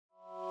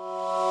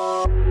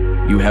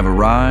You have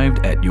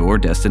arrived at your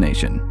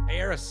destination. Hey,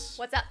 Eris.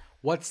 What's up?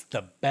 What's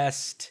the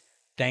best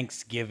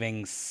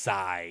Thanksgiving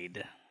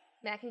side?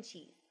 Mac and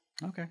cheese.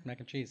 Okay, mac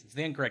and cheese. It's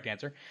the incorrect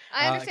answer.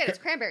 I understand it's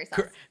cranberry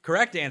sauce.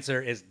 Correct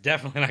answer is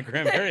definitely not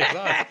cranberry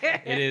sauce.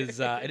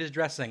 It is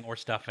dressing or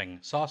stuffing,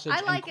 sausage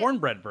and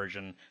cornbread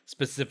version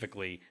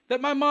specifically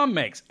that my mom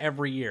makes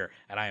every year,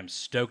 and I am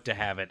stoked to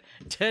have it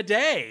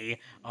today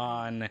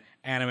on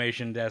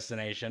Animation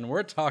Destination.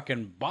 We're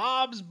talking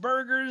Bob's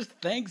Burgers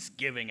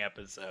Thanksgiving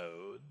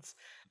episodes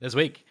this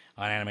week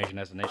on Animation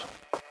Destination.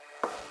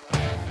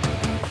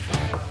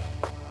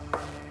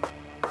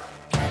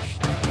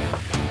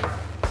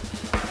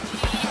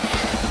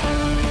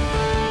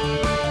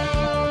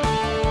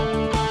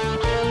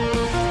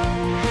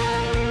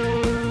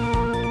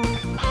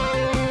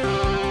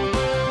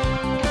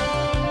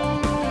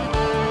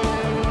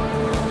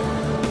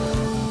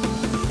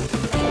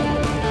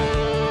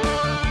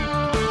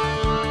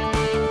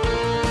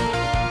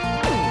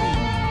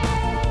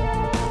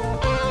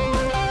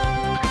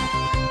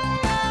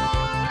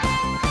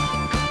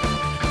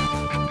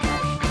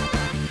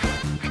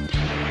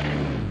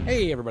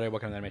 Hey everybody,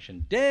 welcome to the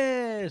Animation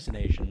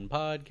Destination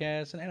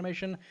Podcast, an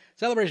animation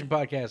celebration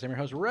podcast. I'm your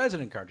host,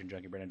 resident cartoon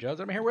junkie Brandon Jones.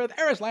 I'm here with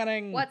Eris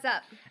Lanning. What's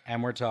up?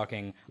 And we're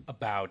talking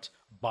about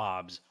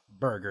Bob's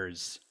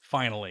Burgers,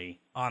 finally,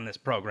 on this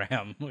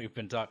program. We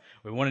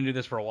want to do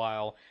this for a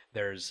while.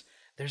 There's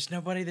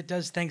nobody that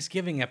does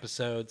Thanksgiving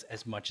episodes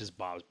as much as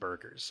Bob's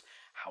Burgers.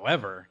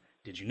 However,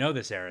 did you know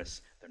this,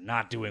 Eris? They're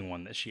not doing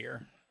one this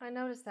year. I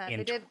noticed that.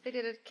 They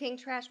did a King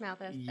Trashmouth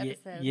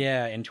episode.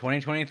 Yeah, in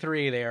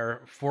 2023, they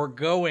are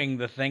foregoing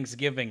the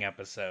Thanksgiving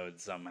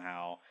episode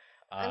somehow.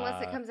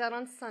 Unless it comes out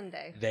on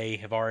Sunday. They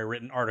have already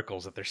written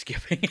articles that they're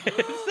skipping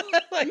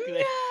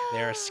it.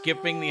 They are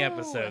skipping the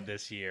episode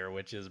this year,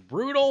 which is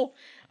brutal.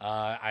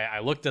 I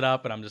looked it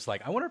up, and I'm just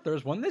like, I wonder if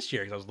there's one this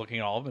year, because I was looking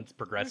at all of them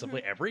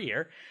progressively every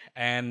year.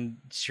 And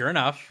sure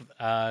enough,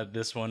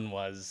 this one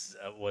was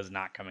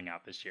not coming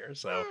out this year.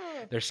 So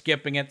they're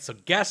skipping it. So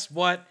guess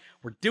what?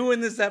 We're doing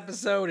this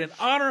episode in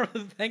honor of the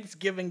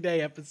Thanksgiving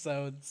Day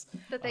episodes.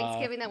 The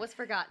Thanksgiving that was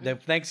forgotten. The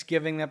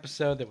Thanksgiving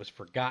episode that was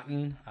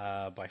forgotten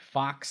by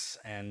Fox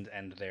and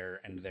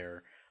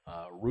their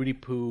Rudy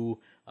Poo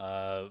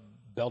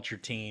Belcher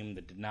team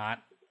that did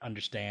not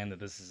understand that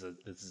this is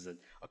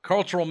a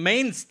cultural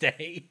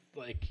mainstay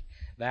like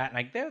that. And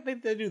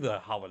like they do the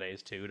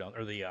holidays too,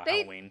 or the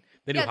Halloween.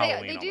 They do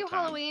Halloween. They do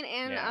Halloween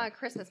and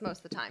Christmas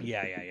most of the time.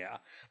 Yeah.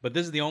 But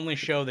this is the only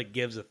show that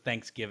gives a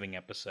Thanksgiving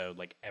episode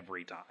like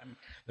every time.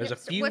 There's a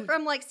few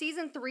from like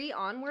season 3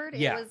 onward.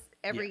 It was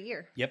every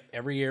year. Yep,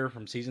 every year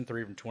from season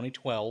 3 from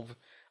 2012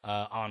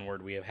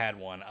 onward, we have had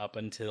one up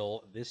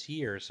until this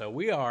year. So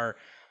we are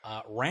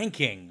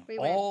ranking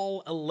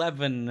all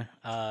 11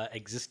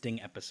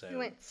 existing episodes. We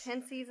went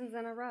 10 seasons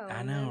in a row.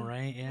 I know,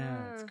 right?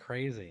 Yeah, it's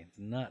crazy. It's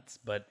nuts.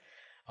 But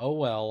oh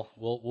well,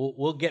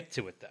 we'll get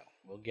to it though.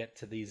 We'll get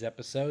to these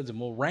episodes and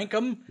we'll rank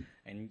them,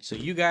 and so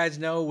you guys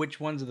know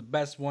which ones are the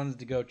best ones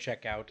to go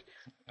check out.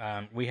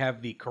 We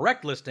have the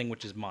correct listing,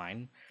 which is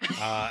mine,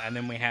 and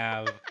then we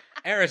have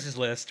Eris's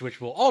list, which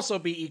will also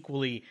be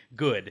equally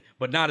good,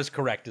 but not as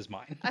correct as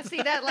mine. I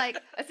see that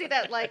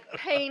like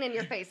pain in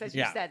your face as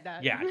you said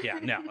that.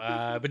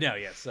 But no,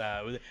 yes.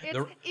 It's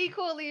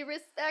equally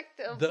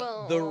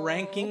respectable. The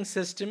ranking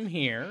system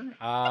here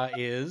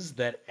is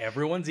that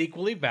everyone's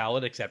equally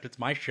valid, except it's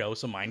my show,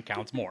 so mine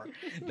counts more.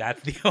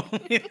 That's the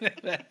only.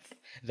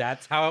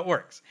 That's how it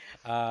works.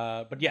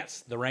 But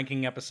yes, the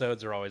ranking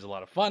episodes are always a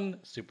lot of fun.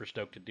 Super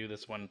stoked to do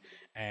this one,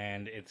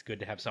 and it's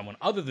good to have someone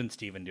other than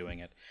Steven doing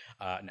it.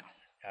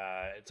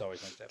 It's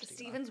always nice to have Steven.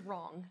 Steven's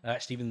wrong.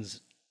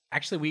 Steven's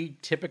actually, we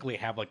typically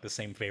have like the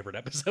same favorite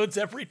episodes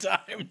every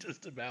time,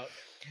 just about.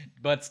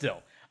 But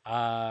still,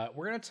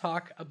 we're gonna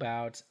talk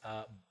about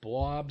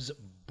Bob's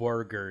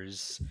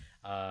Burgers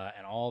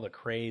and all the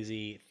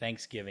crazy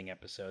Thanksgiving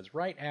episodes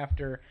right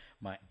after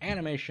my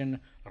animation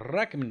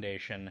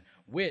recommendation,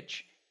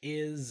 which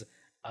is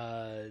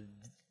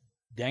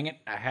dang it,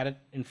 I had it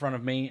in front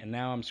of me, and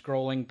now I'm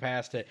scrolling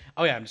past it.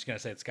 Oh yeah, I'm just gonna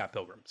say it's Scott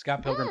Pilgrim.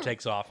 Scott Pilgrim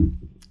Takes Off.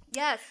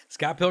 Yes.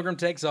 Scott Pilgrim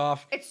Takes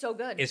Off. It's so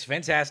good. It's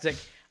fantastic.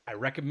 I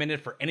recommend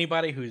it for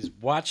anybody who's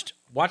watched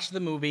the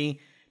movie.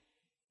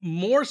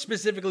 More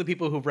specifically,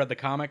 people who've read the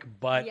comic.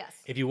 But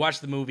if you watch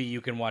the movie,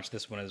 you can watch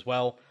this one as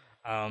well.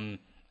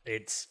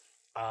 It's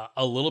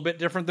a little bit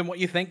different than what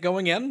you think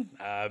going in,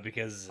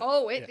 because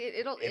it'll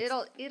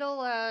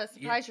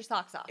surprise your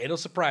socks off. It'll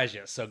surprise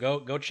you. So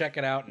go check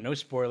it out. No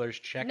spoilers.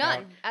 Check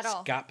out at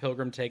all. Scott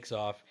Pilgrim Takes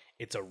Off.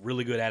 It's a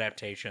really good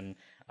adaptation,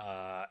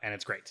 and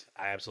it's great.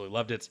 I absolutely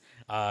loved it.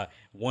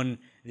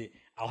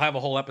 I'll have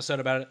a whole episode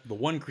about it. The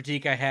one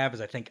critique I have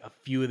is I think a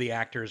few of the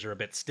actors are a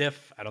bit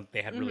stiff. I don't.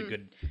 They had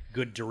really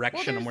good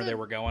direction on where they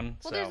were going.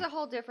 Well, there's a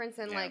whole difference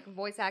in like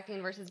voice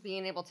acting versus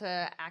being able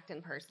to act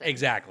in person.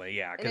 Exactly.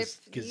 Yeah. And if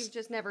you've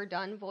just never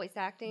done voice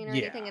acting or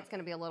anything, it's going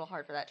to be a little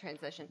hard for that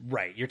transition.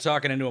 Right. You're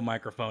talking into a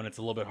microphone. It's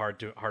a little bit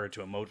harder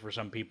to emote for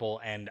some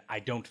people, and I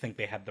don't think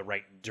they had the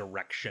right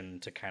direction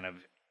to kind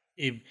of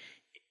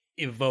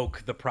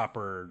evoke the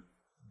proper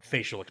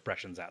facial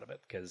expressions out of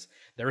it, because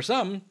there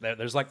are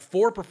there's like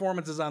 4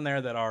 performances on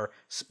there that are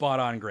spot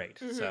on great.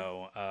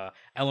 So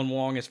Ellen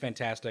Wong is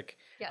fantastic.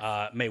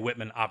 Yes. Mae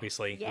Whitman,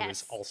 obviously, who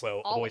is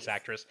also a voice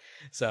actress.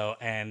 So,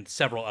 and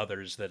several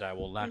others that I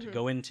will not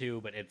go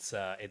into, but it's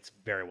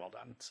very well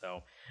done.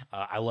 So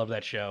I love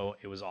that show.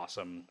 It was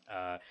awesome.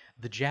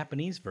 The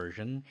Japanese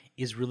version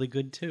is really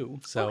good too.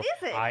 So is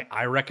it?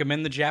 I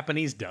recommend the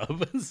Japanese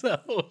dub. So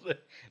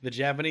the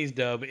Japanese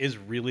dub is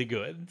really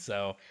good.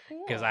 So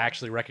because I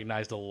actually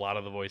recognized a lot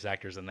of the voice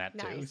actors in that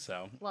too. Nice.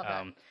 So Love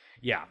that.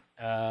 yeah.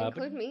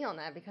 Include me on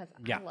that, because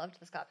I loved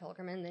the Scott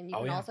Pilgrim, and then you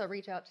can also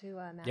reach out to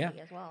Maddie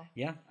as well.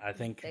 Yeah, I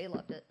think they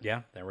loved it.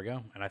 Yeah, there we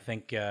go. And I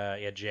think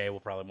Jay will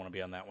probably want to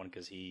be on that one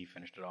because he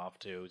finished it off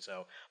too.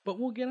 So, but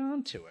we'll get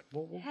on to it.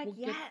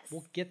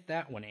 We'll get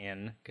that one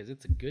in because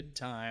it's a good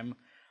time.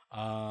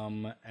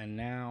 And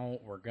now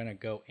we're gonna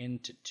go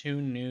into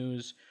Toon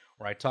News,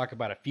 where I talk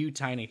about a few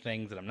tiny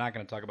things that I'm not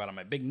going to talk about on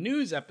my big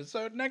news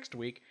episode next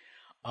week.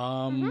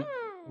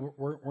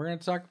 We're going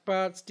to talk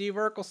about Steve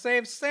Urkel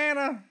saves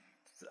Santa.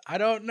 I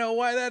don't know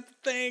why that's a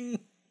thing.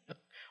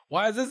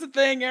 Why is this a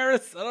thing,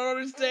 Eris? I don't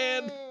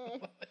understand.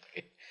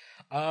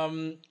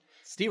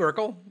 Steve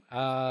Urkel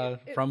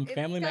from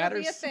Family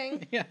Matters. Be a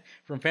thing. Yeah,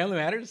 from Family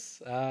Matters.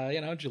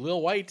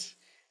 Jaleel White,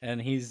 and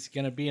he's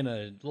going to be in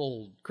a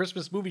little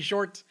Christmas movie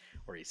short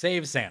where he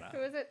saves Santa.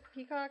 Who is it?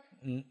 Peacock?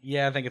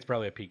 Yeah, I think it's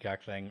probably a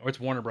Peacock thing, or it's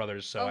Warner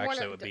Brothers. So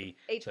actually, it would be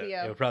HBO. So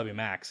it would probably be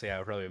Max. Yeah, it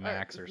would probably be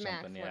Max or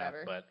something. Max, yeah,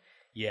 whatever. but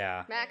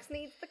yeah, Max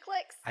needs the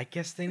clicks. I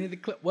guess they need the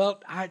clip.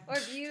 Well, or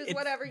views,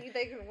 whatever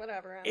they can,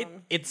 whatever.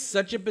 It's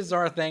such a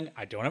bizarre thing.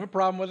 I don't have a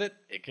problem with it.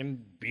 It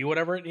can be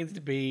whatever it needs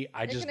to be.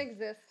 It can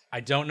exist. I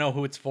don't know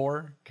who it's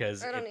for,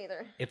 because I don't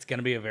either. It's going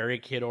to be a very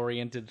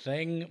kid-oriented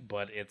thing,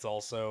 but it's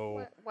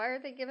also... Why are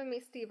they giving me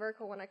Steve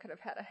Urkel when I could have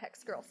had a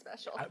Hex Girl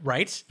special?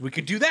 Right? We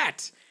could do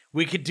that.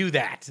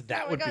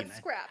 That would be nice.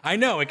 Scrapped. I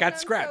know, it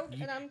got scrapped.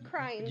 And I'm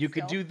crying. You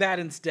could do that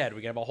instead.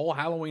 We could have a whole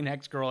Halloween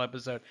Hex Girl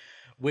episode,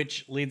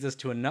 which leads us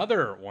to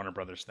another Warner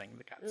Brothers thing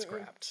that got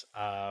scrapped,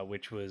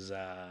 which was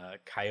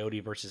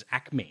Coyote versus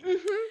Acme.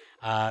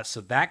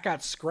 So that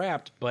got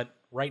scrapped, but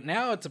right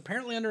now it's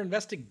apparently under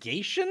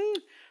investigation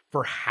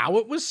for how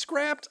it was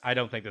scrapped. I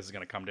don't think this is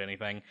going to come to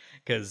anything,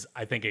 because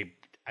I think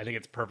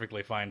it's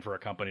perfectly fine for a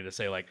company to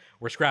say, like,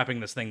 we're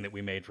scrapping this thing that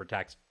we made for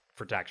tax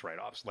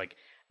write-offs. Like,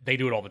 they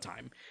do it all the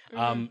time.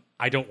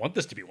 I don't want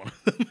this to be one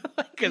of them,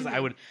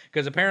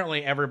 because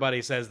apparently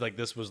everybody says, like,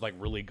 this was, like,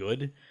 really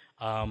good.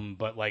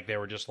 But, like, they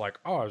were just like,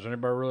 oh, does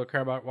anybody really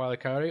care about Wile E.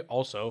 Coyote?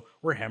 Also,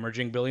 we're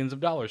hemorrhaging billions of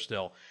dollars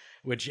still,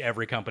 which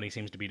every company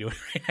seems to be doing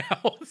right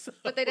now. So.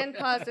 But they didn't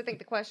pause to think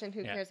the question,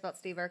 who cares about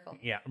Steve Urkel?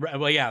 Yeah,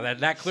 well, yeah,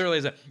 that clearly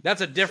is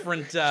that's a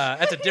different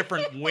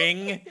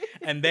wing,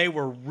 and they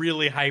were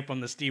really hype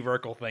on the Steve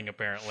Urkel thing,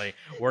 apparently.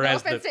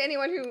 Whereas no offense to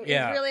anyone who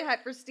is really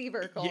hyped for Steve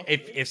Urkel.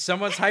 If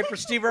someone's hyped for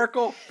Steve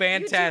Urkel,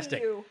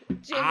 fantastic.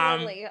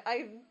 Genuinely,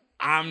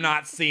 I'm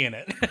not seeing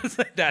it.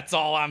 That's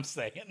all I'm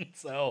saying.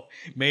 So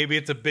maybe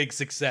it's a big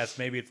success.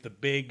 Maybe it's the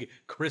big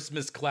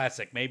Christmas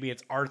classic. Maybe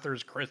it's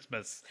Arthur's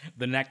Christmas,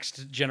 the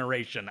next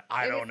generation.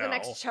 I don't know. Maybe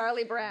it's the next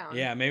Charlie Brown.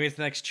 Yeah, maybe it's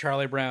the next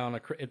Charlie Brown.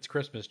 It's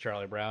Christmas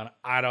Charlie Brown.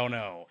 I don't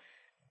know.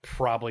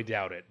 Probably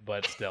doubt it,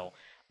 but still.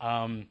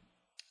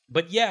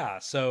 But yeah,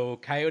 so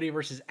Coyote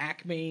versus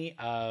Acme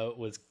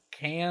was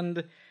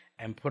canned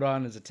and put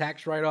on as a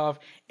tax write-off.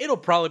 It'll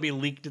probably be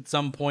leaked at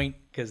some point,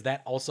 because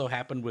that also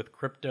happened with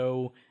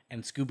Crypto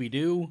and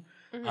Scooby-Doo.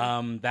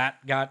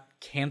 That got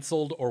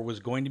canceled, or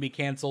was going to be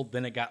canceled.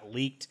 Then it got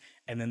leaked,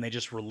 and then they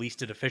just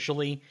released it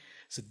officially.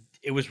 So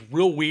it was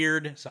real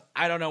weird. So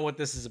I don't know what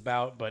this is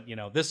about, but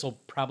this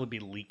will probably be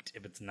leaked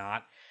if it's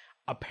not.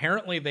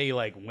 Apparently they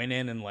went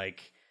in and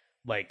like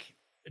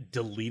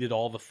deleted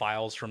all the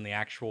files from the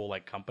actual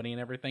company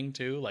and everything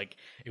too.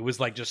 It was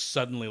just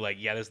suddenly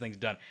yeah, this thing's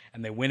done,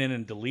 and they went in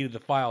and deleted the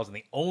files, and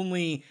the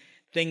only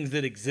things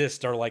that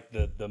exist are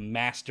the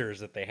masters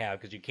that they have,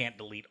 because you can't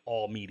delete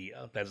all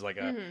media. There's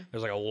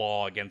there's a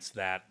law against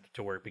that,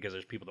 to work, because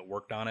there's people that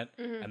worked on it,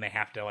 and they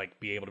have to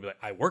be able to be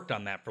I worked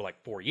on that for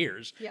 4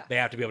 years. Yeah. They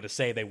have to be able to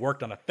say they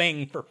worked on a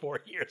thing for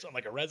 4 years on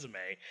a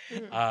resume.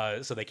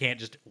 So they can't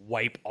just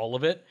wipe all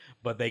of it,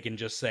 but they can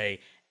just say,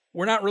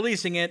 we're not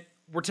releasing it,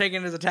 we're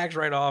taking it as a tax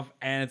write-off,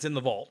 and it's in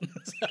the vault.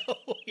 So,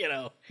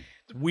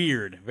 it's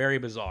weird, very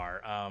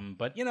bizarre.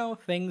 But,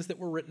 things that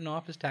were written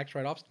off as tax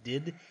write-offs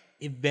did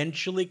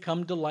eventually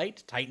come to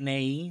light. Titan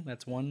AE,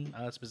 that's one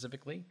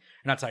specifically.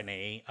 Not Titan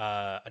AE,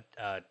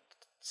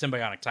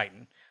 Symbionic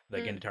Titan, the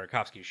Genndy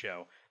Tartakovsky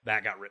show.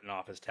 That got written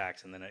off as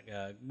tax, and then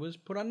it was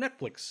put on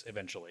Netflix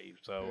eventually.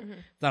 So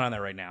it's not on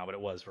there right now, but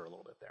it was for a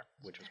little bit there,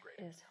 which was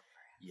great.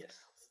 Yes.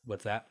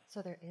 What's that?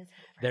 So there is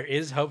hope. There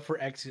is hope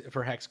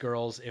for Hex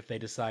Girls if they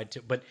decide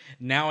to. But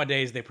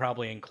nowadays they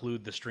probably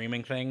include the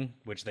streaming thing,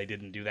 which they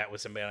didn't do that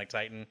with Symbionic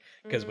Titan,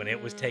 because when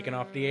it was taken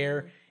off the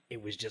air,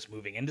 it was just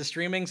moving into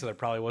streaming, so there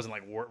probably wasn't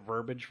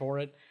verbiage for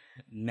it.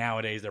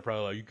 Nowadays they're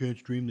probably you can't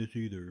stream this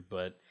either,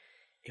 but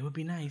it would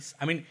be nice.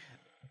 I mean,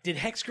 did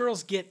Hex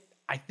Girls get...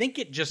 I think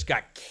it just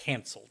got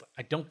canceled.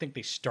 I don't think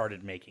they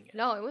started making it.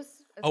 No, it was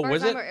As far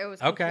as I'm aware, it was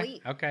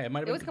complete. Okay, it might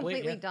have been It was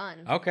completely done.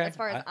 Okay, as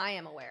far as I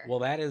am aware. Well,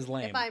 that is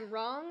lame. If I'm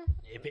wrong,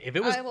 if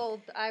it was,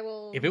 I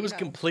will. If it was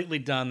completely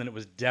done, then it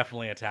was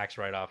definitely a tax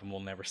write-off, and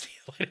we'll never see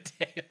the light of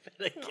day of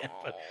it again.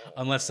 But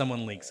unless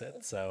someone leaks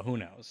it, so who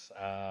knows?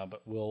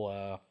 But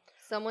we'll.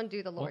 Someone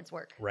do the Lord's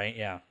work. Right?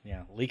 Yeah.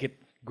 Leak it.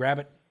 Grab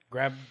it.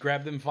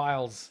 Grab them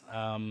files.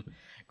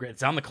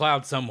 It's on the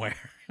cloud somewhere.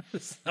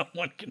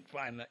 Someone can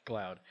find that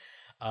cloud.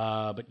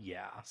 But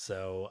yeah,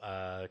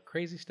 so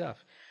crazy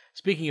stuff.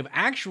 Speaking of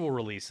actual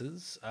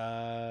releases,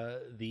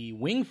 the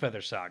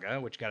Wingfeather Saga,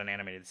 which got an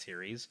animated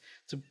series,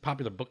 it's a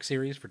popular book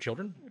series for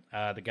children.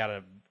 That got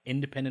an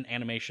independent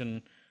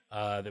animation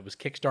that was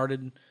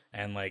kickstarted,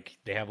 and like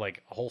they have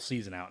like a whole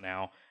season out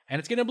now, and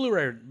it's getting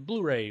a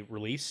Blu-ray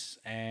release,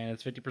 and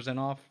it's 50%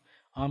 off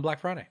on Black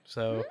Friday.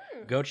 So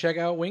go check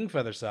out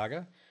Wingfeather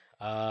Saga.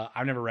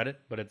 I've never read it,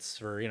 but it's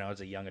for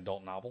it's a young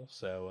adult novel,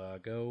 so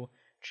go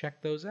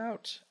check those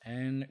out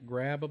and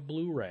grab a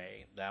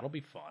Blu-ray. That'll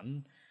be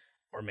fun.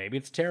 Or maybe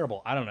it's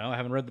terrible. I don't know. I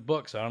haven't read the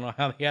book, so I don't know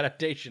how the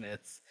adaptation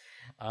is.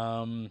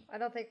 I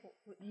don't think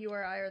you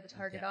or I are the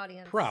target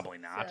audience. Probably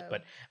not, so.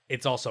 But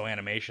it's also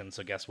animation,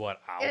 so guess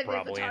what? I'll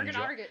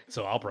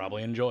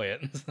probably enjoy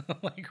it.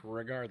 Like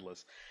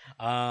regardless.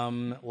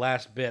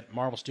 Last bit,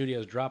 Marvel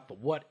Studios dropped the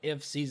What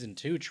If Season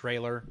 2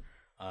 trailer.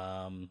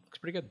 Looks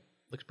pretty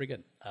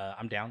good.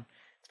 I'm down.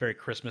 It's very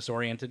Christmas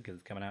oriented because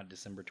it's coming out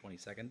December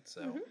 22nd,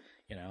 so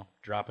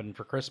dropping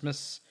for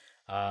Christmas.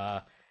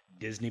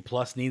 Disney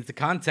Plus needs the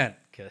content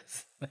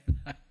because they're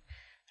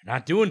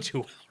not doing too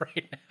well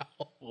right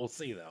now. We'll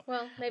see though.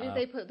 Well, maybe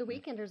they put the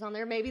Weekenders on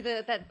there. Maybe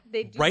that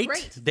they do right.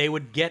 Great. They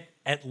would get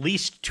at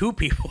least 2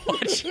 people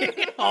watching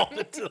all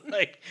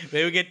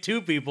they would get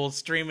 2 people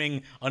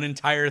streaming an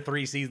entire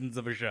 3 seasons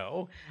of a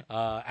show.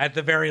 At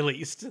the very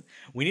least,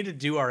 we need to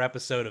do our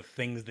episode of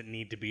things that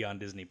need to be on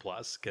Disney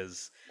Plus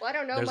because I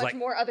don't know much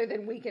more other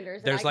than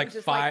Weekenders. There's like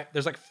 5.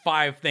 There's like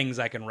 5 things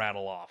I can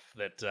rattle off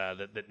that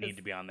need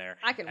to be on there.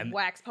 I can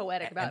wax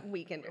poetic about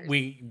Weekenders.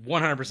 We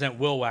 100%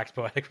 will wax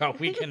poetic about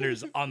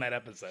Weekenders on that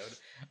episode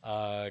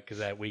because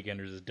that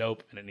Weekenders is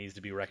dope and it needs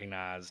to be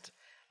recognized.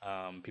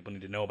 People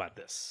need to know about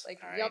this. Like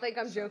y'all think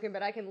I'm joking,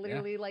 but I can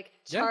literally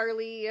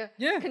Charlie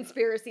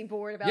conspiracy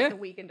board about the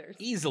Weekenders.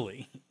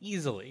 Easily.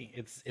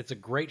 It's a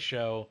great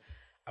show.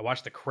 I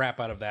watched the crap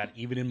out of that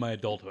even in my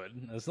adulthood.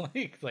 It's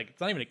like it's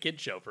not even a kid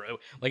show for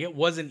like it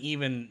wasn't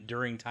even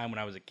during time when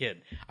I was a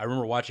kid. I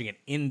remember watching it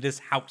in this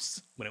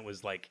house when it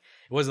was like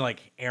it wasn't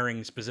like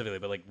airing specifically,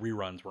 but like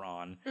reruns were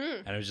on,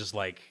 and it was just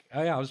like,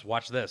 oh yeah, I'll just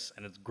watch this,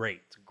 and it's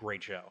great. It's a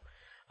great show.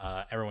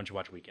 Everyone should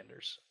watch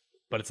Weekenders,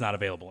 but it's not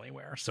available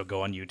anywhere. So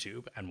go on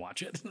YouTube and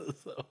watch it.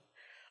 So,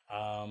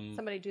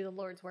 somebody do the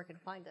Lord's work and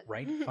find it.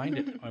 Right, find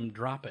it and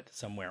drop it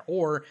somewhere,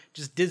 or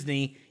just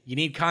Disney. You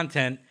need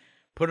content,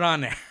 put it on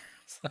there.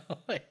 So,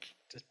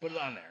 just put it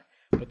on there.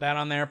 Put that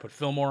on there. Put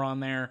Fillmore on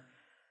there.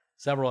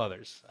 Several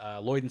others.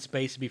 Lloyd in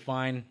Space would be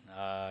fine.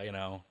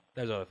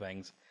 There's other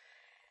things.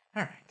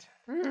 All right.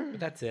 But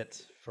that's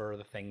it for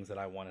the things that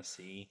I want to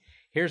see.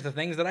 Here's the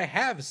things that I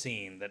have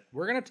seen that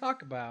we're going to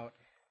talk about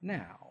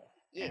now.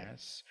 Yeah.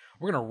 Yes.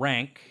 We're going to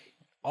rank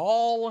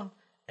all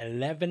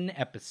 11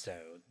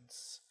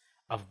 episodes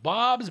of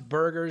Bob's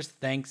Burgers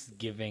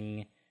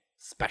Thanksgiving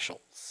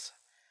specials.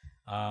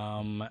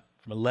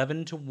 From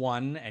 11 to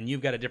 1, and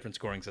you've got a different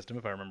scoring system,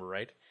 if I remember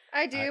right.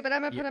 I do, but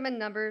I'm going to put them in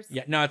numbers.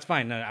 Yeah, no, it's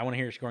fine. No, I want to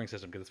hear your scoring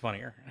system because it's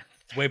funnier.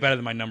 It's way better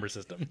than my number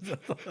system.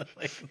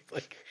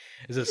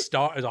 Is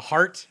a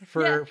heart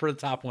for the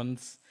top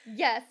ones.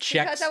 Yes,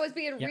 Checks. because I was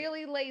being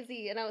really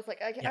lazy, and I was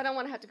like, I don't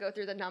want to have to go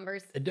through the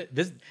numbers.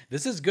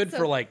 This is good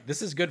for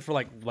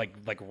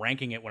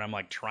ranking it when I'm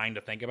like trying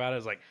to think about it.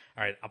 It's like,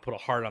 all right, I'll put a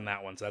heart on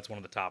that one, so that's one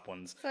of the top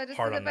ones. So I just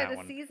heart put it by the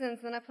one. seasons,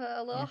 then I put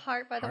a little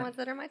heart by the ones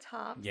that are my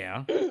top.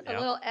 Yeah. A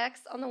little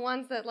X on the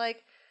ones that I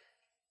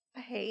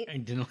hate. I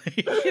didn't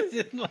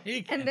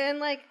like. And then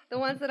the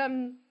ones that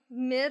I'm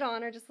mid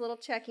on are just little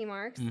checky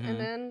marks, and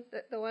then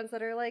the ones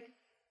that are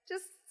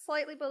just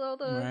slightly below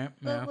the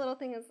little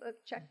thing is a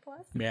check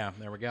plus. Yeah,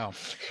 there we go.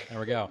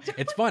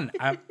 It's fun.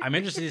 I'm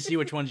interested to see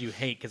which ones you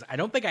hate because I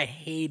don't think I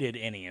hated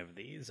any of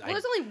these. Well,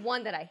 there's only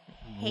one that I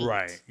hate.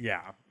 Right.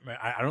 Yeah.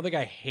 I don't think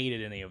I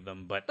hated any of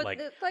them, but I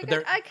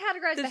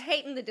categorize the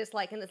hate and the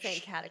dislike in the same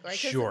category.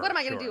 Sure. What am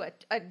I going to do?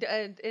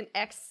 An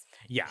X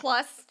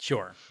plus?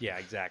 Sure. Yeah.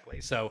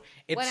 Exactly. So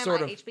it's what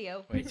sort am of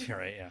HBO.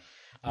 Right.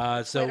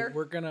 Yeah. So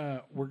we're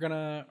gonna.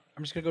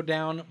 I'm just gonna go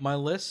down my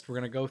list. We're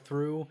gonna go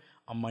through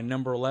on my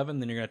number 11.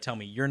 Then you're gonna tell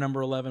me your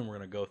number 11. We're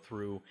gonna go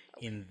through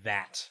in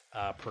that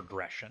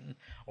progression,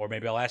 or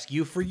maybe I'll ask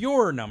you for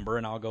your number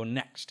and I'll go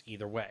next.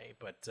 Either way,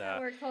 but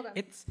hold on.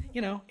 it's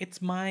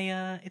it's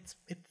my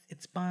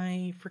it's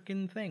my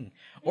freaking thing.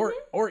 Or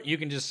you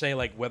can just say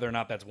whether or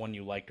not that's one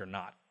you liked or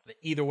not.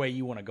 Either way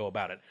you want to go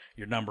about it,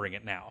 you're numbering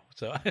it now.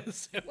 So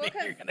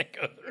you're gonna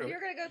go through. If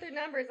you're gonna go through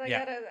numbers, I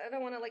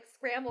don't want to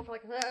scramble for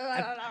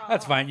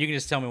That's fine. You can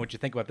just tell me what you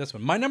think about this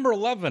one. My number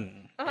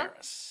 11,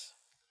 Paris.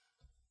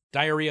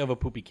 Diarrhea of a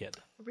Poopy Kid.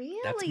 Really?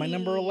 That's my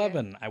number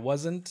 11. I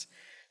wasn't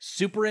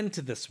super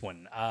into this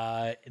one.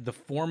 The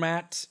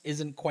format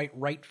isn't quite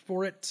right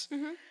for it.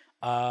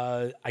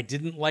 I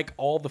didn't like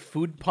all the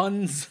food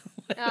puns.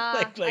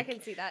 I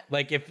can see that.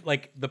 Like if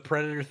like the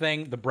Predator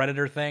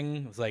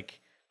thing was like,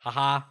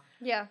 haha.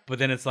 Yeah. But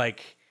then it's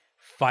like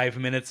 5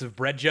 minutes of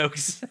bread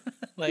jokes.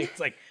 Like it's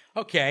like,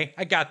 okay,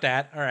 I got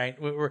that. All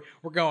right, we're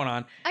going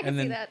on. I can and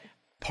then see that.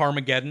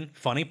 Parmageddon,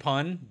 funny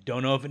pun.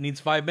 Don't know if it needs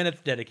 5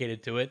 minutes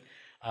dedicated to it.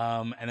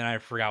 And then I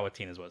forgot what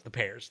Tina's was. The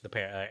pears.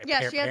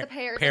 Yeah, she had the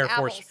pears and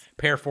apples.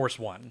 Pear Force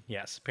One.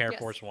 Yes, Pear Yes.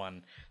 Force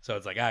One. So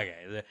it's like,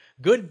 okay,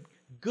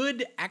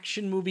 good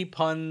action movie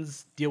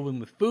puns dealing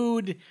with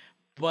food,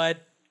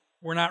 but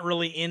we're not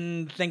really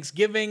in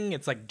Thanksgiving.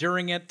 It's like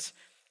during it.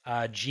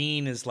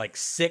 Gene is like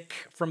sick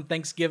from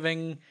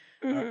Thanksgiving.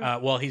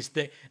 Well, he's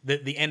the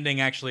ending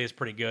actually is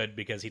pretty good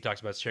because he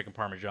talks about chicken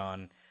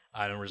parmesan.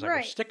 And we're just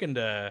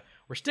like,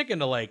 we're sticking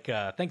to like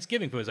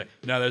Thanksgiving food. It's like,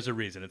 no, there's a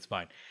reason. It's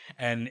fine.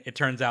 And it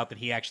turns out that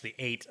he actually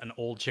ate an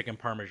old chicken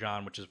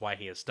parmesan, which is why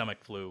he has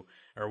stomach flu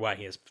or why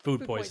he has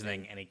food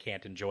poisoning, and he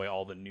can't enjoy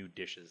all the new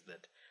dishes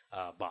that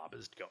Bob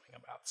is going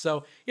about.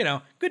 So,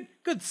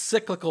 good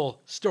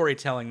cyclical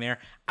storytelling there.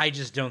 I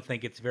just don't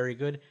think it's very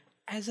good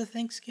as a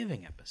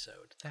Thanksgiving episode.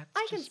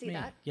 I can see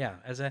that. Yeah,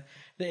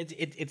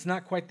 it's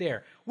not quite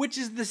there, which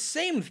is the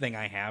same thing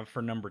I have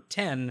for number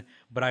 10,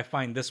 but I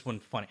find this one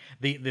funny.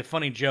 The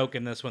funny joke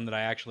in this one that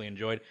I actually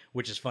enjoyed,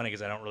 which is funny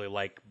because I don't really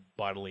like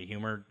bodily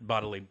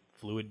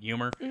fluid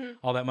humor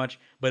all that much,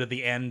 but at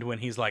the end when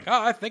he's like,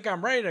 oh, I think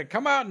I'm ready to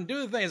come out and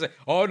do the thing, he's like,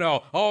 oh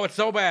no, oh, it's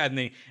so bad, and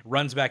then he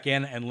runs back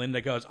in and Linda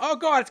goes, oh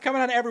god, it's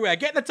coming out everywhere,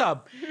 get in the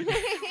tub.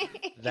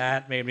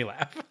 That made me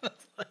laugh.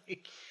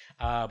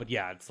 But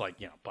yeah, it's like,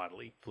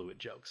 bodily fluid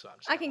jokes. So I'm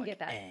just I can get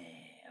that.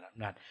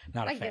 I'm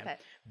not a fan. Get that.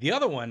 The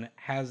other one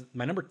has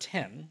my number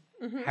 10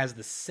 has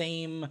the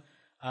same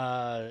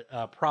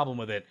problem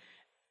with it.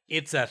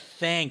 It's a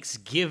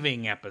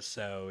Thanksgiving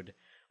episode,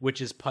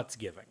 which is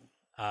Putsgiving.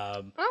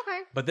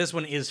 Okay. But this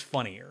one is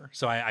funnier.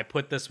 So I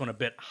put this one a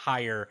bit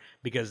higher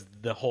because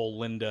the whole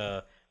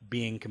Linda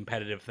being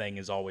competitive thing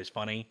is always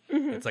funny.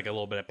 It's like a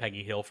little bit of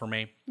Peggy Hill for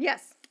me.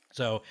 Yes.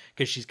 So,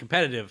 because she's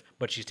competitive,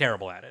 but she's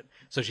terrible at it.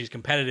 So she's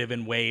competitive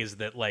in ways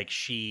that, like,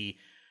 she,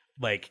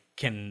 like,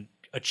 can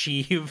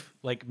achieve,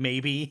 like,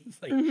 maybe.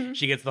 It's like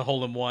she gets the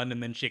hole-in-one,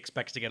 and then she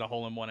expects to get a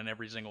hole-in-one in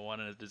every single one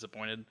and is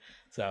disappointed.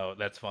 So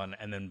that's fun.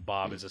 And then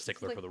Bob is a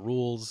stickler for the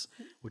rules,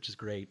 which is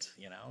great.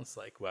 It's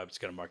like, well, I'm just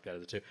going to mark that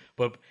as a 2.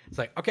 But it's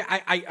like, okay,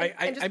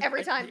 and just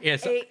every time,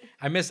 yes, 8.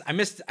 I missed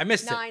 9.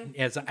 it.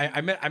 Yes,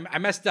 I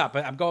messed up.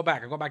 I'm going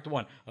back. To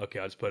 1. Okay,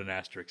 I'll just put an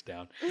asterisk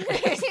down.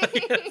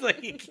 It's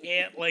like you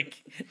can't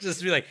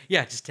just be like,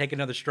 yeah, just take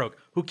another stroke.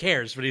 Who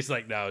cares? But he's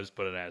like, no, just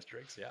put an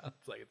asterisk. Yeah,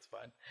 it's like it's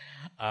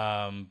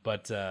fine.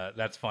 But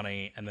that's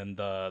funny. And then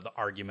the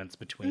arguments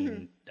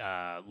between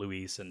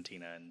Luis and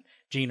Tina and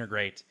Gene are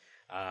great.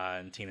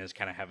 And Tina's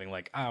kind of having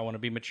like, I want to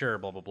be mature,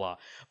 blah, blah, blah.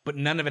 But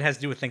none of it has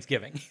to do with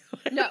Thanksgiving.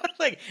 No.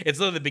 Like,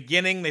 it's at the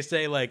beginning, they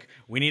say, like,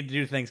 we need to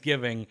do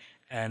Thanksgiving,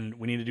 and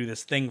we need to do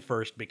this thing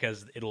first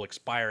because it'll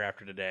expire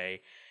after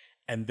today.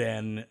 And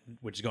then,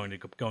 which is going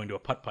to a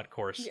putt-putt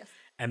course. Yes.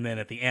 And then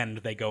at the end,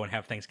 they go and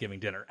have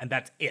Thanksgiving dinner. And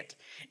that's it.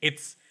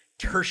 It's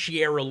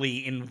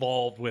tertiarily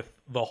involved with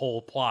the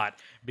whole plot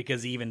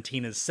because even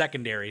Tina's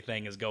secondary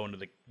thing is going to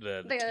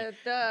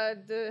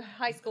the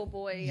high school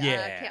boy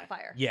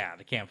campfire. Yeah,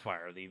 the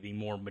campfire, the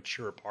more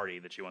mature party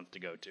that she wants to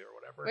go to or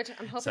whatever. Which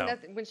I'm hoping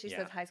that when she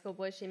says high school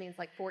boy, she means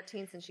like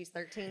 14 since she's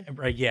 13.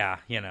 Right? Yeah,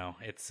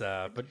 it's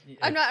but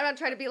I'm not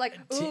trying to be like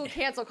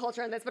cancel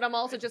culture on this, but I'm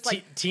also just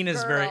like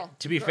Tina's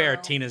fair,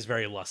 Tina's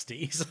very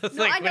lusty. So it's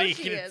no, like, I know what are you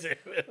she gonna is. do?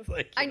 It's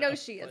like, I know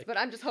she is, but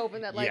I'm just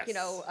hoping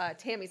that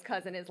Tammy's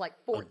cousin is like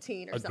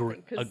 14 or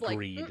something.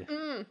 Agreed.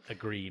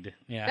 Agreed.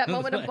 Yeah. That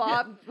moment of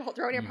Bob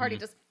throwing her party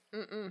just.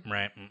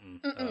 Right.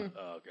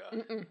 Oh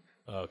god.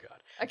 Oh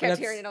god. I kept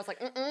hearing it. And I was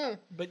like,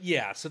 But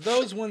yeah, so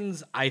those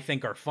ones I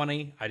think are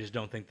funny. I just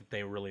don't think that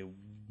they really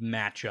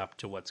match up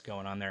to what's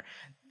going on there.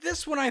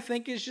 This one I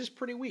think is just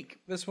pretty weak.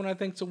 This one I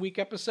think is a weak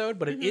episode,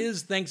 but it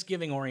is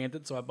Thanksgiving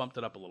oriented, so I bumped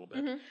it up a little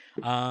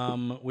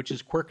bit. Which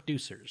is Quirk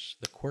Deucers.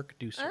 The Quirk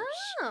Deucers.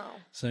 Oh.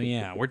 So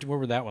yeah, where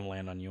would that one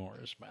land on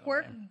yours? By the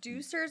Quirk way?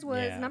 Deucers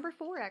was number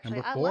 4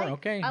 actually. Number 4.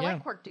 I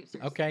like Quirk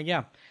Deucers. Okay,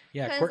 yeah.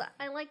 Because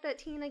I like that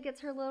Tina gets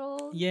her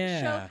little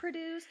show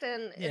produced,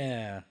 and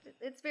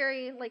it's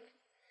very like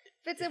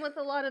fits in with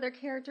a lot of their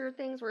character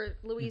things where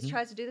Louise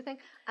tries to do the thing.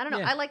 I don't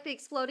know. I like the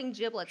exploding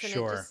giblets, and it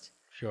just.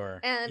 Sure.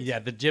 And yeah,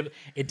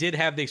 it did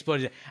have the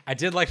explosion. I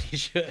did like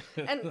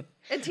and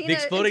Tina, the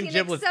exploding Tina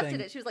giblets accepted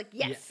thing. it. She was like,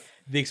 yes. Yeah.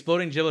 The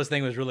exploding giblets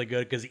thing was really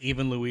good because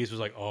even Louise was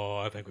like, oh,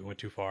 I think we went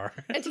too far.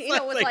 And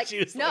Tina was like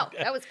no,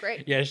 that was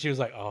great. Yeah, she was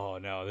like, oh,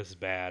 no, this is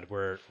bad.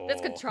 This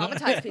could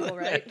traumatize people,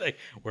 right?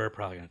 We're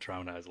probably going to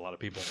traumatize a lot of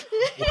people.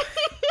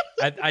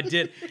 I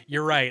did.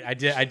 You're right. I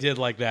did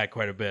like that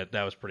quite a bit.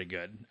 That was pretty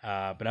good.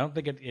 But I don't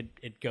think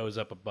it goes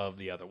up above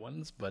the other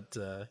ones. But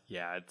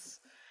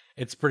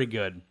it's pretty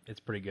good.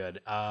 It's pretty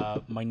good.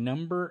 My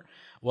number,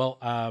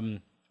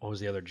 what was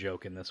the other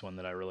joke in this one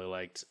that I really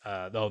liked?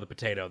 The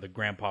potato, the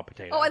Grandpa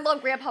Potato. Oh, I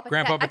love Grandpa Potato.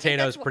 Grandpa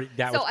Potato is pretty.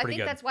 That was so I pretty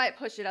think good. that's why I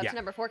pushed it up to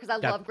number 4 because I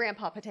love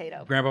Grandpa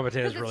Potato. Grandpa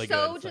Potato is really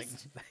so good.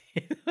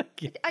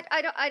 Just,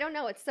 I don't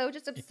know. It's so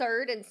just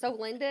absurd and so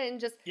Linda and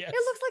just it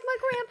looks like my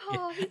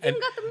grandpa. He's even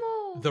got the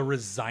mole. The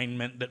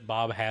resignment that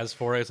Bob has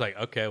for it is like,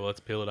 okay, well, let's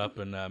peel it up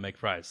and make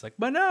fries. It's like,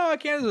 but no, I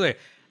can't. Like,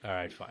 all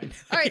right, fine.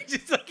 All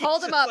right,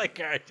 hold him up. Like,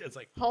 all right, just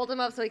like hold him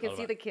up so he can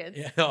see the kids.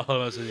 Yeah,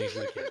 hold him up so he can see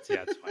the kids.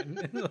 Yeah, it's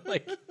fine.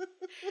 Like,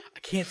 I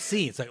can't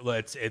see. It's like, well,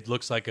 it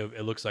looks like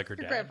her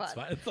dad. Grandpa. It's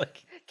fine. It's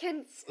like,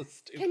 so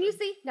stupid. Can you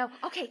see? No.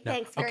 Okay. No.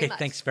 Thanks very much. Okay.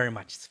 Thanks very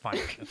much. It's fine.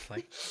 It's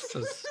like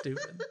so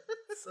stupid.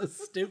 So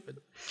stupid.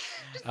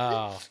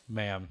 Oh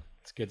man.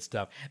 It's good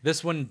stuff.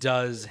 This one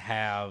does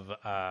have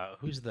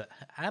who's the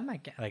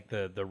like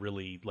the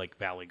really like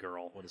Valley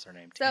girl. What is her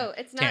name? So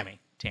it's not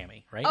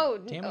Tammy, right? Oh,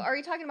 Tammy? Are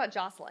you talking about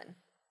Jocelyn?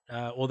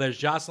 Well, there's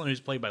Jocelyn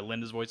who's played by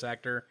Linda's voice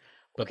actor.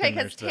 But okay,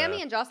 because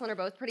Tammy and Jocelyn are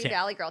both pretty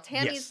Valley girl.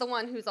 Tammy's the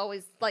one who's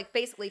always like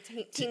basically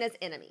Tina's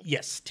enemy.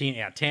 Yes,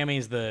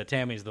 Tammy's the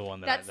one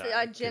that's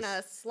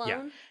Jenna Sloan.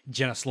 Yeah,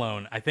 Jenna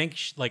Sloan. I think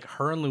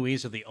her and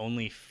Louise are the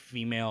only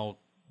female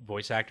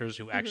voice actors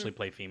who actually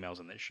play females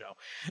in this show.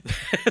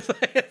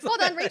 Well,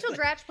 then Rachel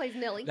Dratch plays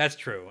Millie. That's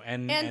true,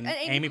 and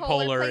Amy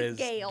Poehler is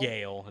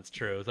Gail. That's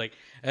true. It's like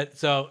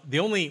so the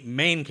only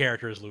main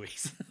character is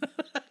Louise.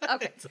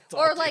 Okay,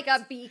 or like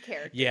a B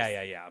character.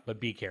 Yeah,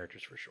 but B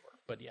characters for sure.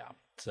 But yeah,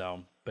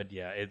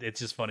 it's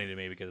just funny to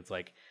me because it's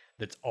like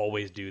that's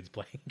always dudes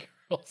playing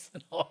girls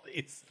in all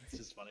these. It's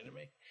just funny to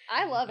me.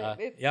 I love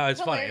it.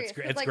 It's funny.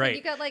 It's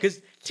great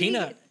because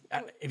Tina.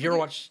 If you ever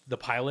watched the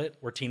pilot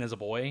where Tina's a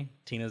boy,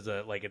 Tina's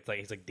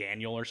he's like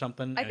Daniel or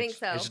something. I think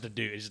so. It's just a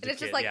dude. It's just a kid.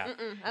 Just like,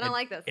 I don't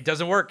like this. It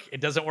doesn't work. It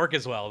doesn't work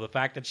as well. The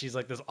fact that she's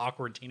like this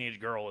awkward teenage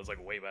girl is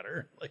like way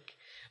better. Like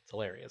it's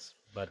hilarious.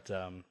 But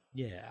the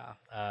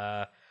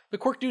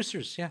Quirk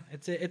Deucers,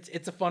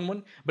 it's a fun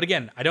one. But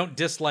again, I don't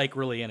dislike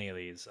really any of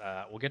these.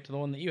 We'll get to the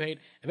one that you hate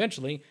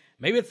eventually.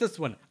 Maybe it's this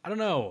one. I don't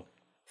know.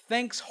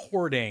 Thanks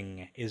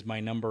Hoarding is my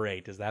number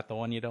 8. Is that the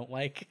one you don't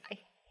like? I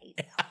hate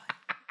that one.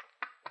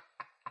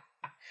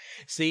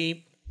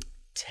 See,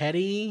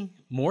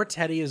 more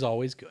Teddy is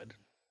always good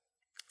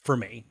for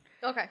me.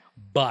 Okay.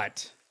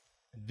 But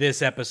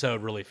this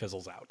episode really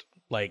fizzles out.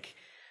 Like,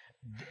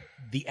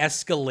 the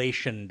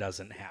escalation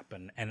doesn't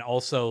happen. And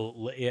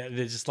also,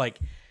 it's just like,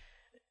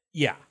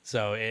 yeah.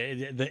 So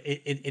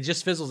it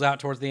just fizzles out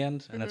towards the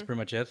end, and that's pretty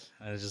much it.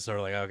 And it's just sort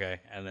of like,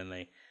 okay. And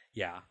then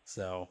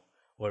so...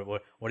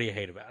 What do you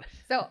hate about it?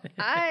 So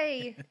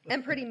I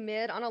am pretty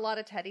mid on a lot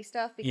of Teddy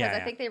stuff because I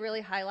think they really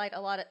highlight a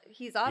lot of.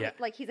 He's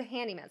he's a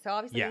handyman, so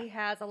obviously he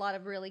has a lot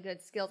of really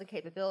good skills and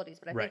capabilities.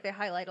 But I think they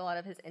highlight a lot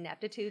of his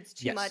ineptitudes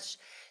too much.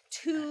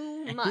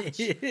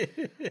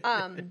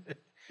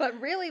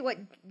 But really, what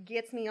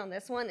gets me on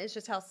this one is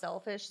just how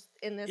selfish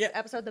in this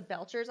episode the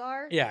Belchers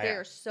are. They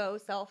are so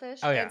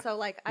selfish, and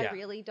so I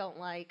really don't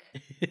like.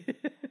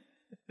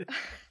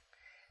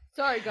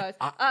 Sorry, guys.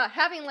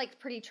 Having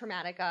pretty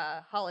traumatic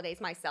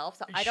holidays myself,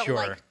 so I don't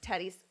like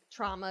Teddy's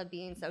trauma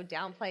being so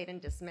downplayed and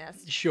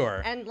dismissed.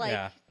 Sure. And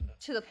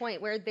to the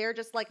point where they're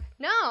just like,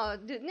 no,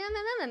 and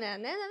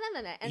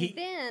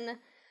then,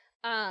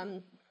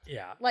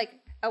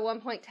 at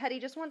one point, Teddy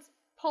just wants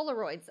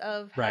Polaroids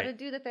of how to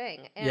do the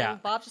thing,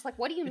 and Bob's just like,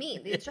 what do you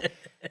mean?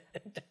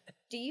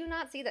 Do you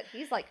not see that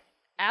he's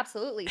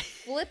absolutely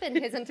flipping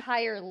his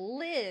entire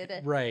lid?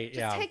 Right.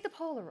 Just take the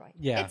Polaroid.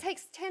 Yeah. It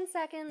takes 10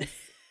 seconds.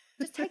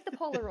 Just take the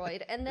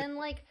Polaroid, and then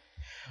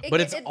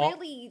But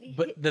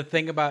the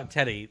thing about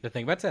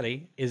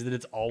Teddy is that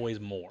it's always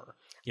more.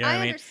 You know what I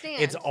mean?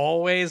 Understand. It's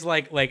always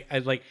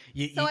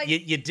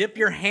you dip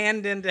your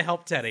hand in to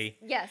help Teddy.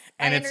 Yes,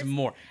 and it's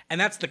more,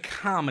 and that's the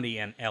comedy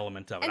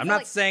element of it. I'm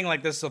not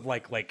saying this of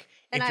if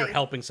you're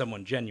helping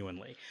someone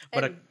genuinely,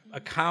 but a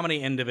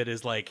comedy end of it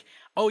is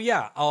oh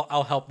yeah,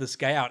 I'll help this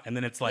guy out, and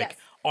then it's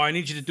oh, I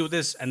need you to do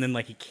this, and then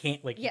he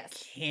can't he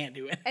can't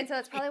do it. And so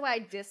that's probably why I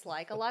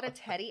dislike a lot of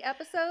Teddy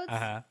episodes.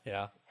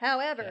 Yeah.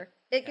 However,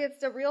 it gets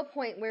to a real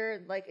point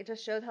where it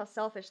just shows how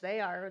selfish they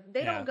are.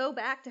 They don't go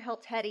back to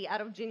help Teddy out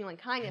of genuine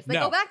kindness. They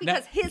go back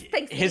because his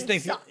Thanksgiving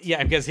sucked.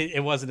 Yeah, because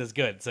it wasn't as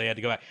good, so he had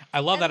to go back. I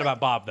love that about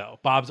Bob though.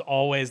 Bob's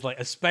always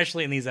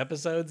especially in these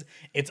episodes,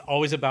 it's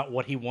always about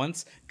what he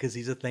wants because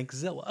he's a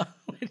Thankzilla,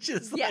 which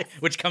is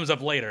which comes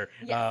up later,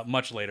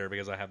 much later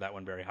because I have that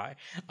one very high.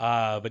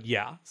 But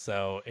yeah,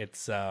 so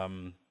it's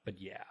but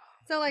yeah.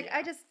 So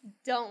I just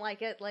don't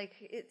like it. I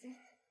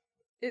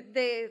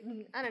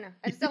don't know.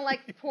 I just don't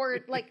like poor,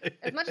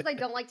 as much as I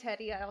don't like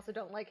Teddy, I also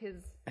don't like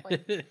his,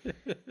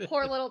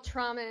 poor little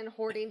trauma and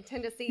hoarding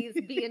tendencies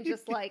being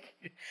just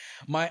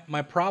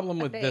My problem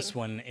with this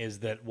one is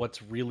that what's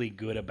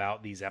good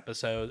about these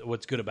episodes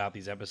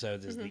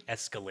is the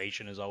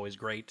escalation is always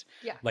great.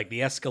 Yeah.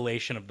 The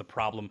escalation of the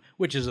problem,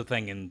 which is a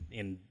thing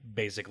in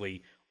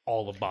basically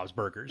all of Bob's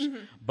Burgers.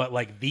 But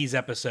like these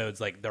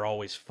episodes, like they're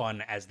always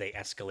fun as they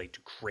escalate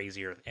to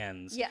crazier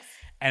ends. Yes.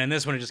 And in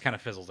this one, it just kind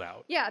of fizzles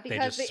out. Yeah,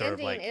 because the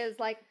ending is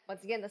like,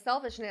 once again, the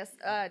selfishness.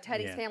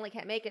 Teddy's family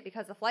can't make it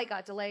because the flight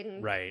got delayed,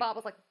 and Bob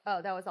was like,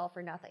 "Oh, that was all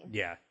for nothing."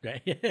 Yeah.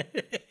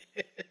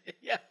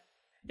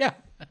 Yeah.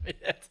 I mean,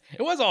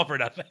 it was all for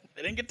nothing.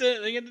 They didn't get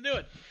to do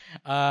it.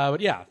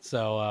 But yeah,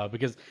 so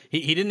because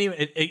he didn't even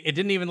it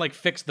didn't even like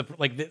fix the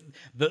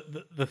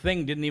the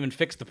thing didn't even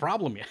fix the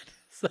problem yet.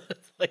 So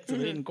it's like so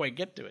they didn't quite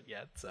get to it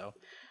yet. So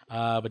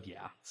but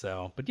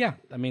yeah.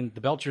 I mean the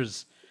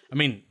Belchers. I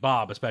mean,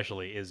 Bob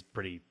especially is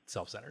pretty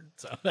self-centered,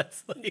 so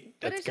that's like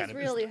but it's just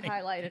really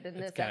highlighted in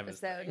this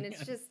episode, and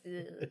it's just.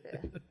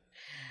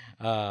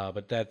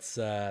 But that's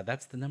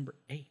the number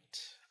 8.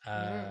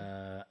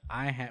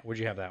 Where'd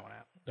you have that one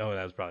at? Oh,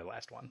 that was probably the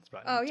last one.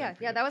 Oh yeah,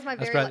 that was my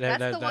very.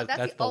 That's the one.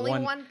 That's the only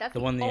one. That's the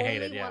one you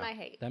hated. Yeah, I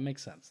hate. That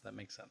makes sense.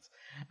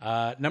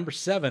 Number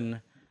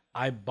 7,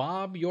 I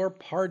Bob Your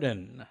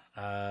Pardon.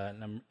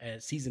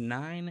 Season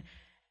 9,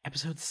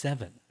 episode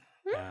 7.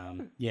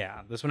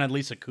 Yeah, this one had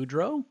Lisa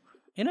Kudrow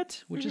in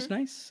it, which is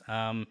nice.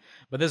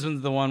 But this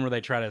one's the one where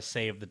they try to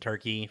save the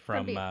turkey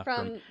from being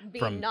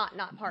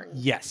not pardoned.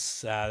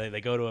 Yes,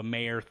 they go to a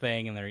mayor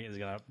thing, and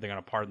they're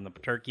gonna pardon the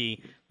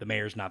turkey. The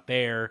mayor's not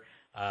there.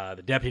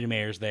 The deputy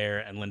mayor's there,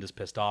 and Linda's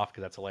pissed off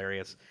because that's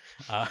hilarious.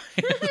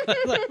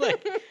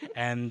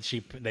 And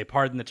they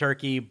pardon the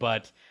turkey,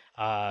 but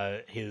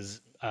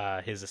his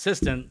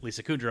assistant,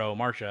 Lisa Kudrow,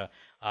 Marcia,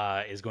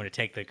 is going to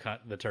take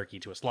the turkey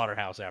to a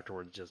slaughterhouse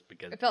afterwards, just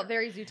because it felt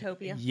very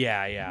Zootopia.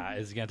 Yeah,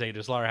 is going to take it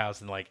to a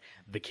slaughterhouse, and like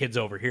the kids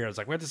over here, it's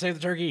like we have to save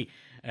the turkey,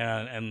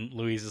 and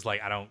Louise is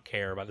like, I don't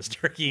care about this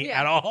turkey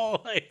at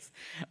all.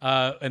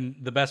 And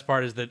the best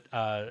part is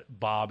that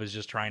Bob is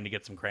just trying to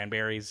get some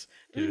cranberries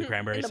to do the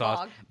cranberry sauce.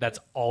 Bog. That's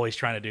all he's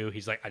trying to do.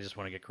 He's like, I just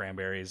want to get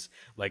cranberries.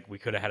 Like we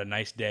could have had a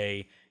nice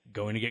day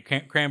going to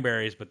get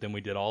cranberries, but then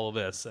we did all of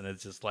this, and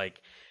it's just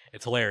like.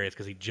 It's hilarious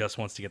because he just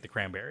wants to get the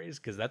cranberries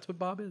because that's what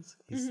Bob is.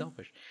 He's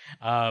selfish.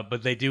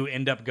 But they do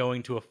end up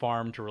going to a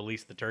farm to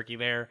release the turkey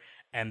there,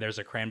 and there's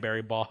a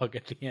cranberry bog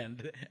at the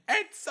end.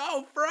 It's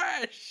so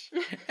fresh.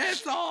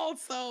 It's all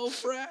so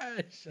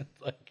fresh. It's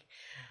like,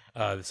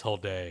 this whole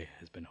day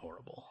has been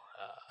horrible.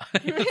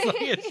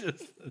 It's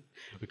just,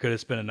 we could have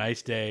spent a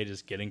nice day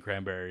just getting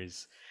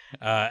cranberries.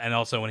 And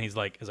also when he's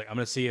like, I'm going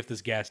to see if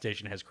this gas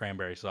station has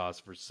cranberry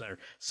sauce or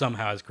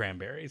somehow has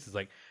cranberries. It's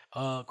like,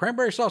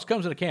 cranberry sauce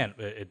comes in a can.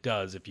 It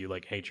does if you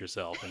like hate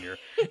yourself and you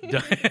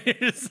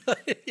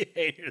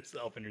hate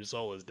yourself and your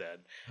soul is dead.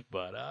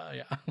 But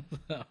yeah,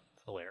 it's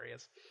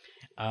hilarious.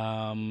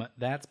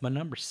 That's my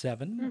number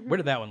 7. Where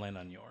did that one land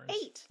on yours?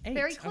 8.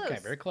 Very close. Okay,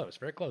 very close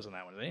on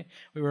that one.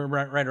 We were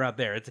right around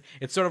there.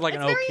 It's sort of like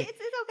okay. It's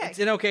okay. It's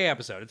an okay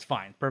episode. It's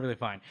fine, perfectly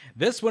fine.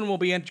 This one will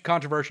be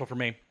controversial for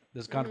me.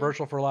 This is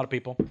controversial for a lot of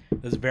people.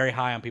 This is very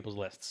high on people's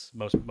lists.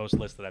 Most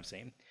lists that I've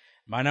seen.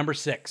 My number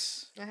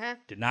 6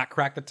 did not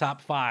crack the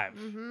top 5.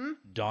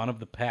 Dawn of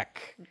the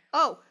Peck.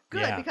 Oh,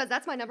 good, because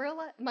that's my number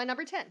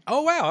 10.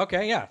 Oh wow,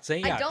 okay, yeah.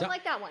 I don't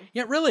like that one.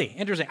 Yeah, really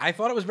interesting. I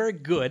thought it was very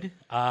good.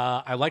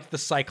 I liked the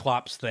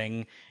Cyclops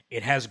thing.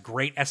 It has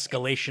great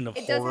escalation of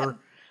horror.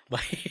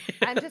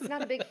 I'm just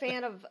not a big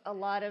fan of a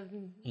lot of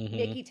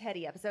Mickey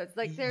Teddy episodes.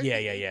 Like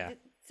yeah.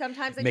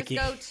 Sometimes they just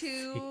go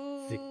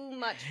too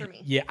much for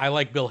me. Yeah, I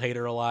like Bill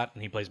Hader a lot,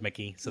 and he plays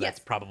Mickey, so that's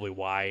probably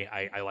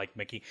why I like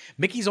Mickey.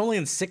 Mickey's only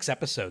in 6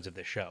 episodes of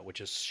this show,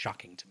 which is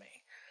shocking to me.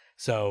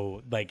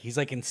 So, like, he's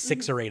like in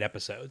 6 or 8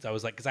 episodes. I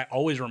was like, because I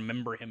always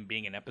remember him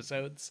being in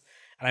episodes,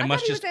 and I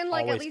must just always catch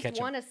him. He was in like at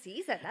least one a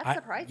season. That's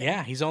surprising.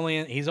 Yeah, he's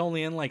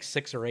only in like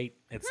 6 or 8.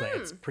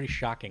 It's pretty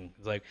shocking.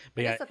 It's like,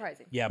 but that's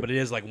surprising. Yeah, but it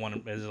is like one.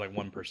 It is like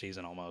one per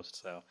season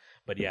almost. So,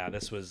 but yeah,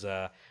 this was.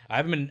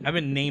 I've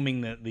been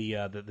naming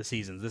the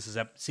seasons. This is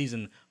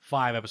season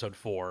 5, episode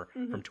 4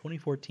 from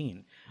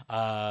 2014.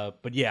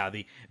 But yeah,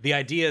 the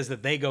idea is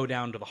that they go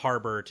down to the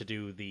harbor to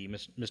do the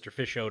Mr.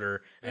 Fischoeder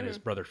and his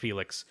brother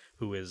Felix,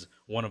 who is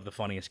one of the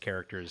funniest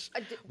characters.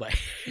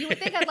 You would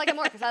think I'd like him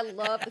more because I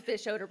love the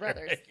Fischoeder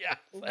brothers. Yeah,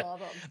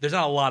 love them. There's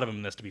not a lot of them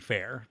in this, to be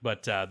fair,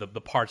 but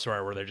the parts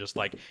where they're just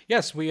like,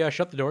 yes, we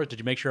shut the doors. Did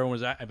you make sure everyone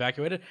was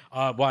evacuated?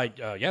 Why?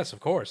 Yes, of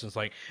course. And it's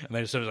like, and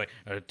they just like,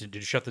 did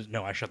you shut the?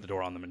 No, I shut the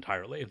door on them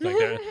entirely. It's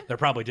like they're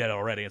probably dead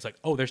already. It's like,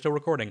 oh, they're still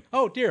recording.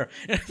 Oh dear,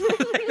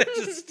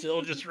 they're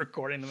still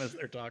recording them as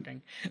they're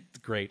talking. It's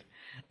great.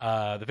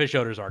 The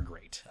Fischoeders are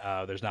great.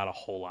 There's not a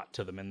whole lot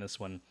to them in this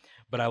one,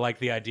 but I like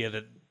the idea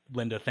that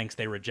Linda thinks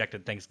they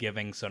rejected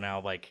Thanksgiving, so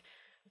now like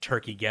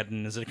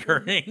Turkey-geddon is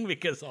occurring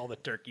because all the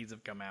turkeys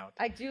have come out.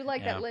 I do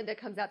like that Linda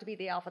comes out to be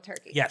the alpha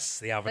turkey. Yes,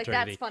 the alpha turkey.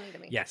 That's funny to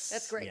me. Yes.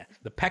 That's great. Yeah.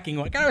 The pecking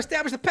order. Got to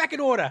establish the pecking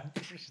order.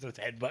 She's just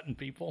headbutting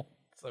people.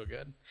 So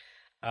good.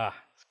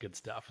 It's good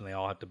stuff, and they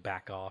all have to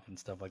back off and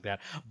stuff like that.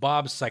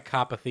 Bob's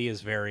psychopathy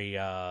is very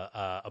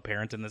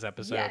apparent in this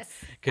episode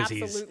because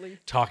he's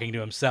talking to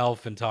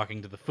himself and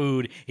talking to the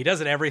food. He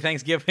does it every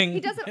Thanksgiving. He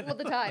does it all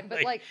the time,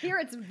 but like here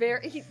it's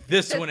very it's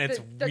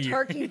the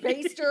turkey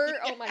baster.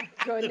 Oh my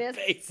goodness,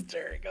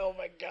 baster! Oh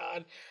my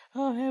god!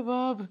 Oh hey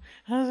Bob,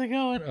 how's it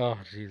going? Oh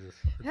Jesus,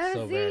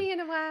 haven't seen you in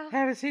a while.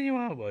 Haven't seen you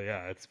in a while. Well,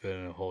 yeah, it's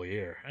been a whole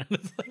year.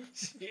 It's like,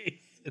 jeez,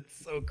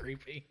 it's so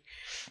creepy.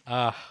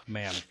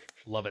 Man,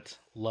 love it.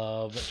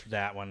 Love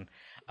that one.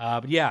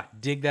 But yeah,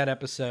 dig that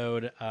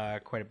episode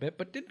quite a bit,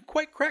 but didn't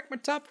quite crack my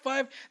top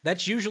 5.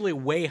 That's usually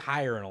way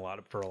higher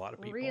for a lot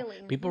of people.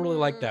 Really? People really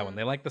like that one.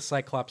 They like the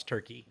Cyclops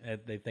turkey.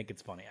 They think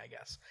it's funny, I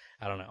guess.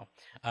 I don't know.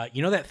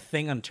 You know that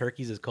thing on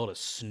turkeys is called a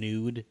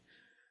snood?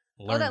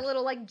 That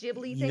little like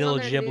Ghibli thing. Little on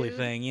their Ghibli news?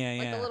 thing, yeah.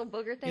 Like the little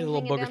booger thing. The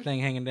little booger thing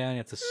hanging down.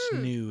 It's a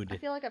snood. I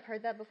feel like I've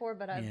heard that before,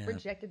 but I've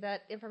rejected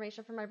that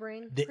information from my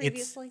brain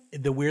previously.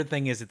 The weird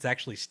thing is it's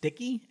actually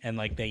sticky, and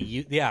like they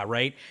use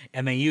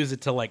and they use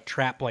it to like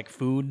trap like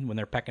food when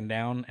they're pecking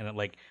down,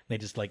 and they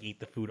just like eat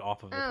the food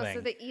off of the thing.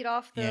 So they eat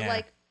off the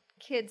like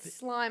kids'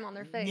 slime on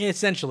their face. Yeah,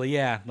 essentially,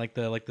 yeah, like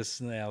the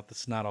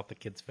snot off the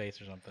kid's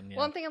face or something. Yeah.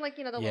 Well, I'm thinking like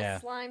the little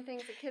slime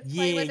things that kids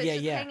play with.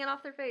 It's just hanging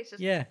off their face.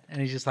 And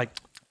he's just like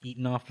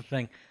eating off the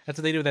thing. That's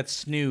what they do with that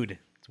snood.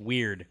 It's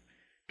weird.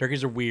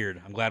 Turkeys are weird.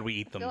 I'm glad we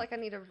eat them. I feel like I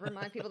need to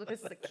remind people that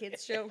this is a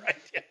kids show.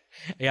 Right,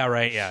 yeah,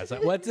 right. Yeah.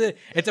 So,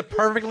 it's a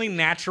perfectly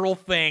natural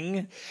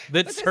thing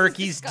that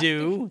turkeys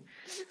do.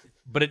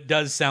 But it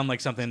does sound like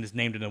something that's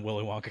named in a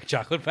Willy Wonka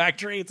chocolate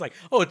factory. It's like,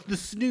 oh, it's the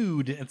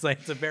snood. It's like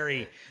it's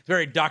very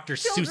Dr.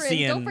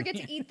 Seussian. Don't forget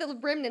to eat the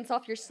remnants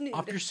off your snood.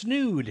 Off your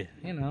snood.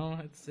 You know,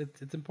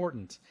 it's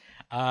important.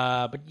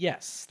 But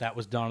yes, that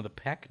was Dawn of the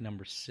Peck,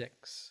 number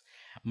 6.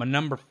 My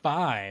number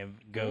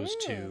 5 goes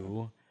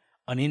to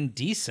An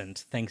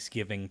Indecent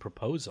Thanksgiving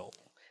Proposal.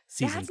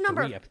 Season 3.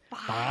 Number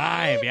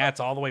 5. Yeah, it's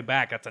all the way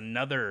back. That's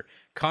another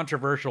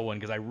controversial one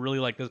because I really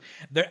like this.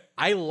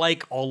 I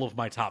like all of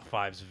my top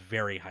 5s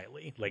very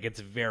highly. Like it's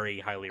very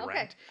highly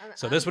ranked.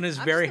 So this one is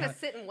very. I'm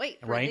just gonna sit and wait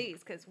for these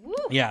because woo.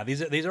 Yeah,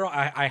 these are.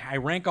 I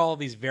rank all of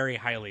these very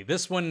highly.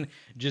 This one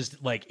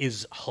just like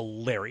is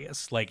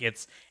hilarious. Like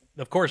it's.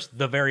 Of course,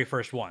 the very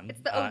first one.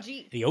 It's the OG.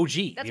 The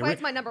OG. That's why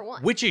it's my number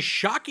 1. Which is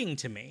shocking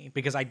to me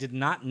because I did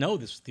not know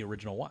this was the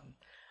original one.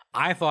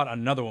 I thought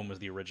another one was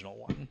the original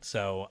one,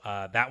 so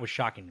that was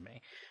shocking to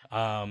me.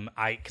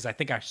 Because I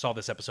think I saw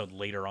this episode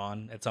later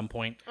on at some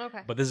point.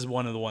 Okay. But this is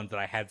one of the ones that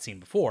I had seen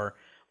before.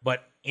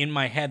 But in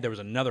my head, there was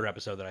another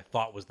episode that I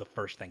thought was the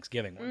first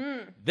Thanksgiving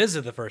one. This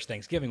is the first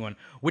Thanksgiving one,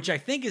 which I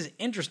think is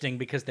interesting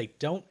because they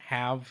don't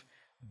have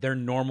their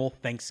normal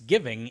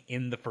Thanksgiving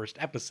in the first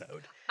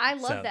episode. I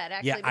love that,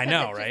 actually. Yeah, I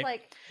know,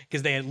 right?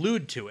 Because they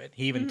allude to it.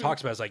 He even talks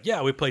about it. It's like,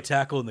 yeah, we play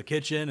tackle in the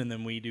kitchen, and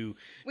then we do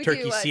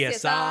turkey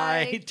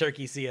CSI,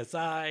 turkey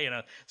CSI, you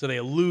know. So they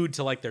allude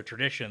to like their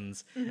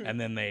traditions, and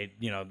then they,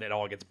 you know, it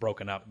all gets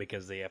broken up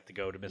because they have to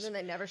go to Mr. And then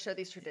they never show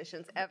these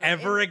traditions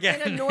ever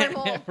again in a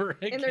normal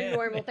in their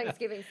normal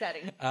Thanksgiving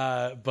setting.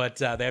 But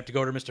they have to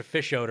go to Mr.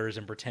 Fishoders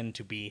and pretend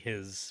to be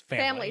his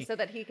family so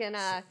that he can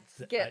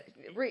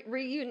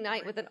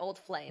reunite with an old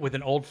flame. With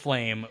an old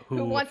flame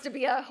who wants to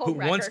be a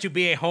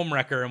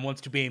homewrecker and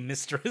wants to be a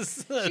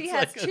mistress. She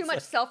has too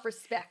much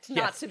self-respect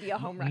not to be a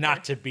homewrecker.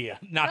 Not to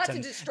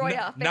destroy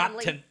a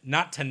family.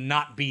 Not to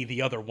not be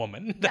the other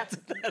woman. That's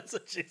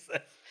what she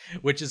said.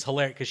 Which is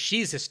hilarious because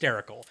she's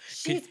hysterical.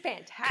 She's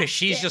fantastic. Because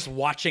she's just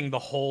watching the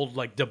whole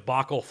like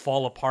debacle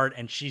fall apart,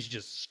 and she's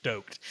just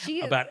stoked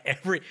about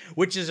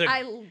which is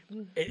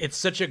it's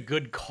such a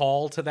good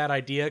call to that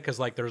idea because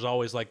like there's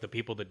always like the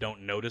people that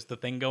don't notice the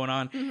thing going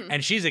on,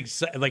 and she's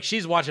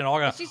she's watching it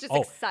all. She's just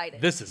excited.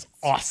 This is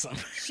awesome.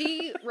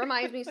 She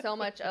reminds me so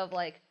much of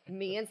like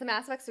me in some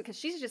aspects because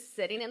she's just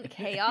sitting in the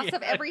chaos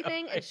of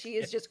everything, and she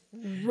is just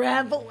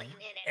reveling in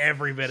it.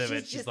 Every bit of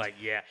it. She's like,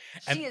 yeah.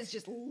 And she is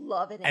just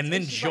loving it. And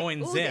then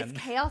joins like, in.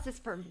 This chaos is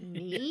for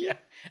me. Yeah.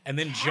 And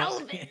then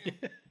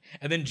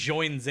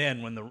joins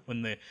in when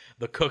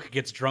the cook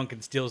gets drunk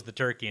and steals the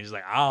turkey, and she's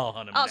like, I'll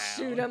hunt him down. I'll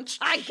shoot him.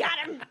 I got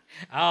him.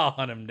 I'll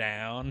hunt him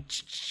down.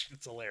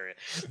 It's hilarious.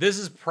 This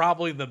is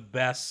probably the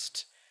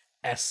best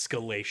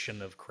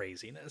escalation of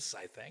craziness,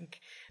 I think.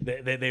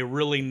 They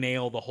really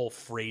nail the whole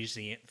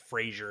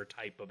Frasier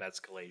type of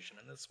escalation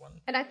in this one.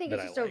 And I think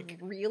it's just a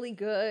really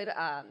good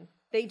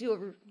they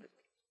do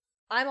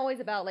I'm always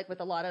about like with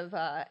a lot of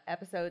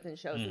episodes and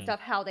shows and stuff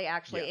how they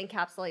actually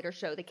encapsulate or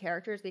show the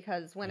characters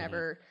because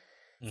whenever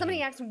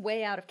somebody acts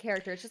way out of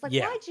character, it's just like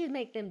why'd you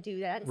make them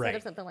do that instead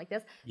of something like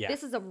this?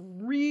 This is a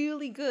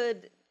really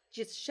good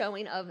just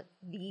showing of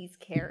these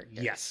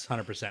characters. Yes,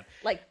 100%.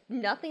 Like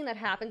nothing that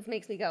happens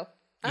makes me go,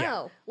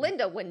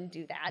 Linda wouldn't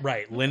do that.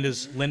 Right.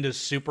 Linda's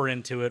super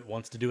into it,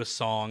 wants to do a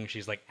song.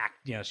 She's like,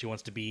 she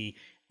wants to be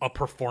a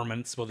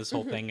performance with this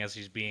whole thing as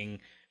she's being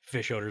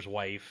Fishoder's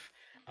wife.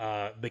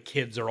 the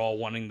kids are all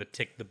wanting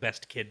the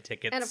best kid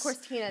tickets. And of course,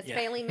 Tina is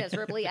failing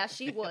miserably, as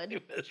she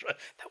would.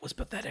 That was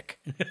pathetic.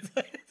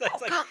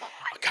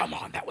 Come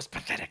on, that was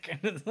pathetic.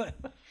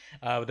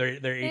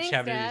 They're each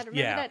having Dad.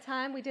 Remember that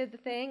time we did the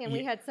thing and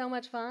we had so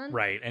much fun?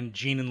 Right, and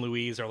Jean and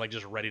Louise are like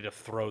just ready to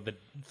throw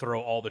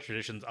all the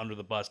traditions under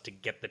the bus to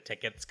get the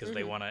tickets because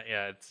they want to.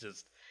 Yeah,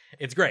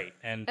 it's great.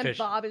 And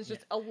Bob is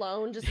just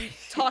alone, just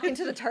talking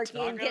to the turkey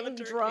and getting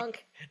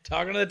drunk.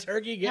 Talking to the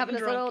turkey, getting having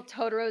drunk. This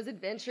little Totoro's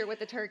adventure with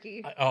the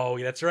turkey. Oh,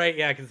 that's right.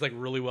 Yeah, because it's like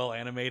really well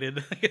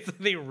animated.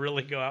 They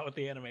really go out with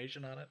the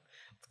animation on it.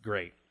 It's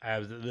great.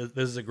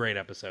 This is a great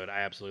episode. I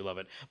absolutely love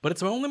it. But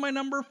it's only my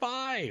number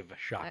 5,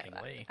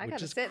 shockingly. I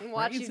gotta sit and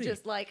watch you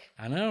just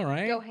I know,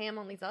 right? Go ham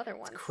on these other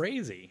ones. It's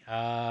crazy.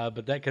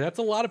 But that's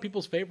a lot of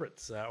people's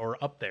favorites,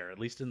 or up there, at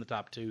least in the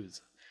top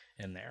 2s.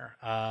 In there,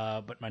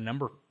 but my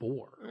number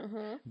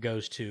 4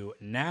 goes to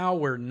Now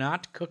We're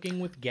Not Cooking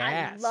with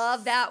Gas. I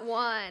love that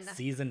one.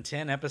 Season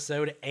 10,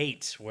 episode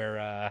 8,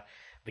 where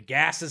the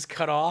gas is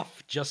cut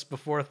off just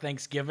before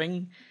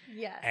Thanksgiving.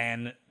 Yes.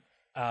 And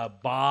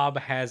Bob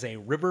has a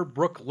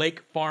Riverbrook Lake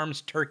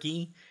Farms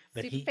turkey.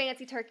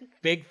 Fancy turkey.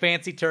 Big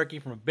fancy turkey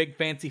from a big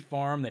fancy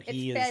farm that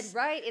it's fed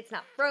right. It's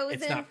not frozen.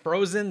 It's not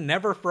frozen,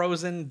 never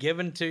frozen,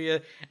 given to you.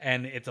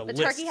 And it's a list.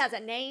 The turkey has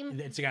a name.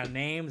 It's got a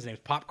name. His name's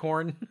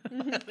Popcorn.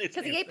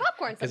 Because he ate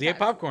popcorn sometimes. Because he ate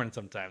popcorn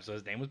sometimes, so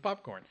his name was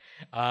Popcorn.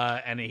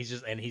 And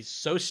he's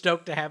so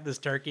stoked to have this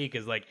turkey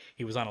because like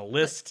he was on a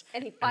list.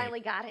 And he finally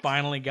got it.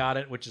 Finally got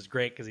it, which is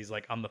great because he's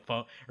like on the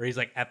phone, or he's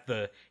like at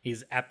the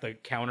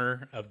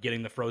counter of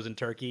getting the frozen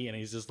turkey, and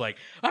he's just like,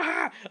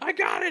 I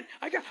got it.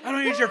 I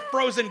don't use your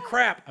frozen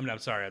crap. I'm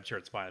sorry. I'm sure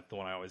it's fine. It's the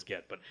one I always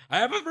get, but I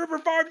have a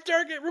Riverbrook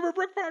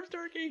Farms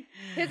turkey.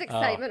 His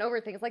excitement over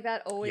things like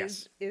that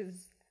always is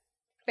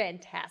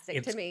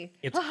fantastic to me.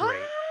 It's great,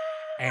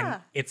 and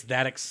it's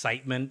that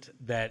excitement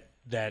that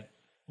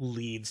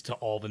leads to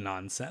all the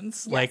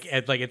nonsense. Yes.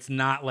 It's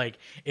not like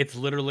it's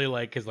literally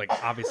like because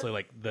like obviously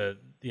like the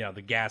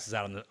gas is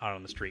out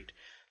on the street.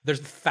 There's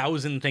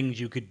 1,000 things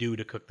you could do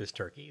to cook this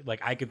turkey.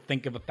 Like I could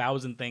think of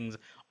 1,000 things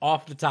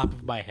off the top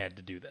of my head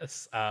to do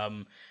this.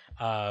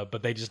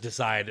 But they just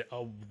decide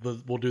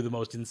we'll do the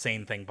most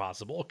insane thing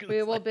possible.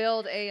 We will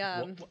build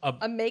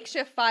a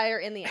makeshift fire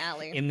in the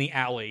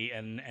alley.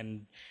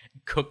 And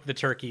cook the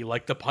turkey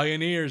like the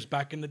pioneers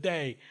back in the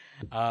day.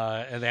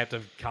 And they have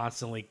to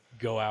constantly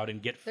go out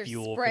and get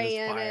fuel for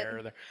this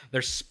fire.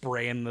 They're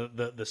spraying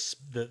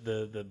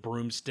the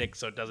broomstick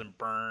so it doesn't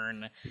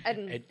burn.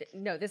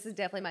 No, this is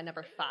definitely my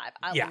number 5.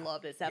 I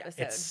love this episode.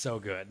 Yeah, it's so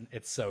good.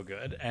 It's so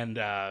good. And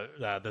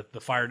the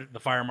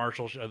fire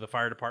marshal, the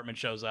fire department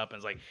shows up and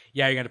is like,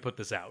 "Yeah, you're gonna put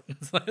this out."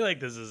 It's like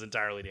this is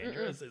entirely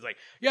dangerous. It's like,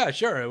 "Yeah,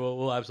 sure,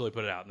 we'll absolutely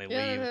put it out." And they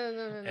leave,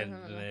 and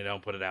they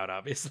don't put it out.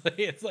 Obviously,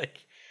 it's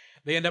like.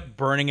 They end up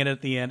burning it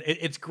at the end.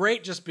 It's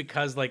great just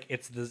because like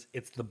it's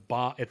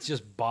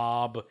just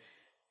Bob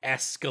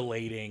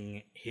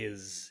escalating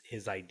his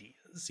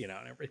ideas, and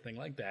everything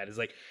like that. It's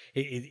like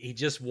he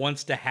just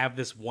wants to have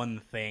this one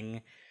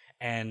thing,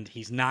 and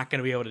he's not going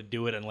to be able to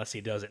do it unless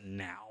he does it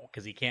now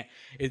because he can't.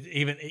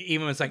 Even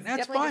it's like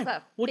that's fine.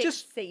 We'll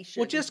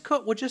just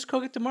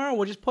cook it tomorrow.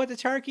 We'll just put the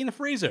turkey in the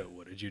freezer.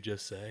 What did you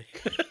just say?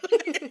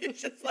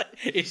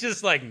 It's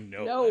just like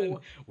no. Man,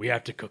 we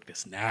have to cook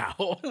this now.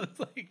 It's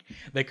like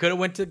they could have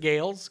went to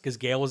Gail's because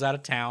Gail was out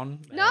of town.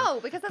 No,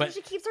 because that's where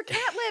she keeps her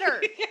cat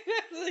litter.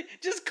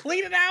 Just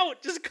clean it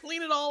out. Just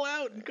clean it all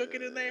out and cook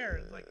it in there.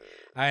 It's like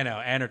I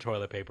know, and her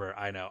toilet paper.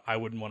 I know. I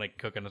wouldn't want to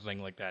cook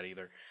anything like that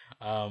either.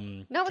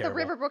 Not with the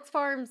Riverbrook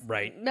Farms,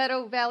 right?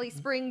 Meadow Valley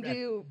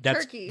Springview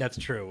turkey. That's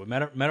true.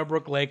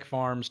 Meadowbrook Lake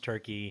Farms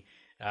turkey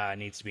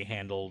needs to be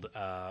handled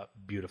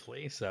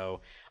beautifully.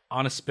 So.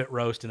 On a spit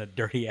roast in a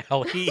dirty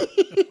alley.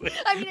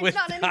 It's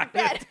not any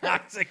better.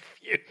 Toxic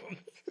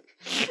fumes.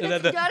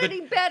 It's not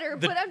any better,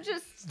 but I'm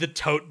just... The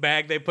tote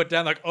bag they put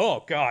down, like,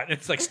 oh, God.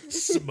 It's like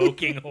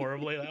smoking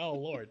horribly. Like, oh,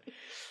 Lord.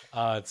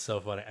 It's so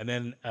funny. And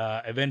then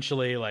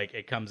eventually, like,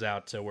 it comes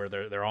out to where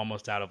they're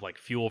almost out of, like,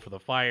 fuel for the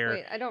fire.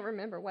 Wait, I don't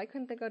remember. Why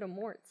couldn't they go to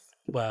Mort's?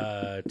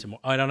 I don't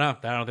know.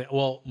 I don't think...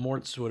 Well,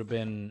 Mort's would have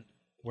been...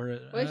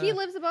 he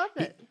lives above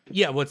it.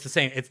 Well, it's the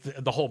same. It's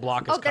the whole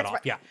block is cut off.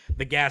 Right. Yeah,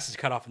 the gas is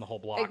cut off in the whole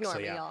block. Ignore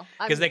me, y'all.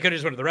 Because they could have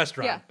just went to the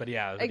restaurant. Yeah. But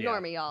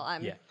ignore me,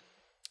 y'all.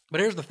 But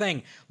here's the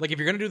thing: like, if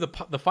you're gonna do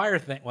the fire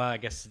thing, well, I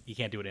guess you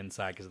can't do it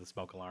inside because of the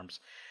smoke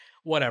alarms.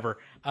 Whatever.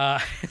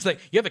 It's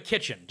like you have a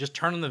kitchen. Just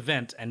turn on the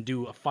vent and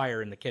do a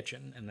fire in the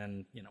kitchen, and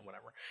then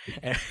whatever.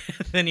 And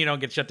then you don't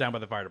get shut down by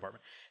the fire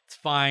department. It's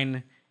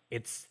fine.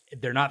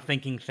 They're not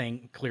thinking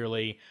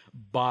clearly.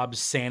 Bob's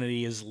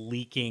sanity is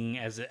leaking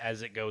as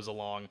it goes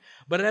along,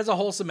 but it has a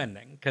wholesome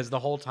ending because the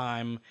whole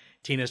time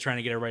Tina's trying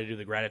to get everybody to do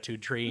the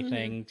gratitude tree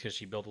thing because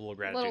she built a little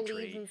gratitude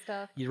tree. Leaves and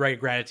stuff. You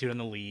write gratitude on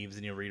the leaves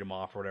and you read them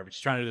off or whatever.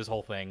 She's trying to do this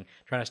whole thing,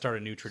 trying to start a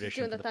new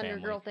tradition. She's doing for the Thunder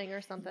family. Girl thing or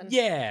something.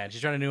 Yeah,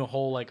 she's trying to do a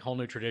whole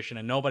new tradition,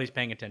 and nobody's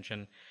paying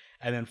attention.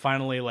 And then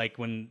finally, like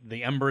when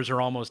the embers are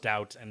almost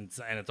out and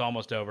it's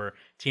almost over,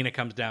 Tina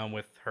comes down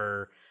with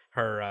her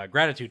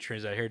gratitude tree.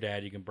 He's like, "Here,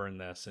 Dad, you can burn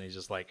this." And he's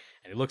just like,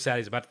 and he looks at it,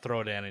 he's about to throw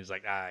it in, and he's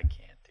like, "I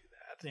can't do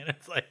And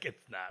it's like,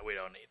 it's not. We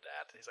don't need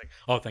that. He's like,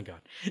 oh, thank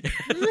God.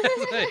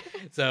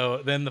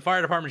 So then the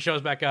fire department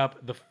shows back up.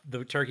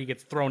 The turkey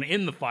gets thrown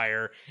in the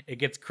fire. It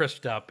gets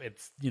crisped up.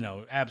 It's,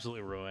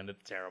 absolutely ruined.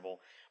 It's terrible.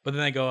 But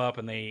then they go up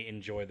and they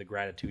enjoy the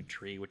gratitude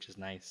tree, which is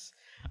nice.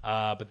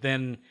 But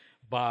then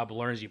Bob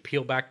learns you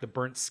peel back the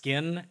burnt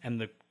skin and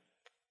the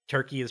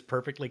turkey is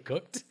perfectly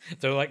cooked.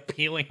 So like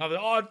peeling off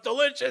it's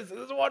delicious. This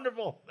is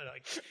wonderful. They're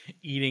like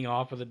eating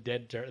off of the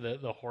dead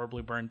the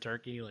horribly burned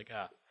turkey. Like,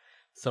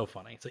 so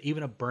funny. So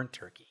even a burnt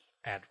turkey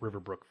at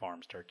Riverbrook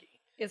Farms turkey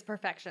is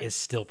perfection. Is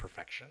still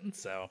perfection.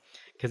 So,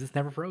 because it's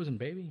never frozen,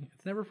 baby.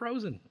 It's never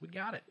frozen. We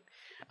got it.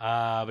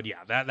 But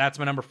yeah, that's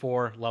my number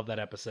 4. Love that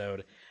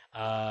episode.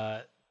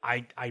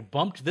 I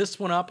bumped this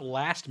one up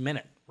last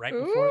minute.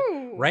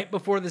 Right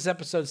before this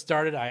episode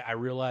started, I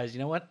realized, you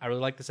know what? I really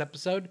like this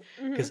episode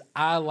because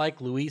I like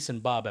Luis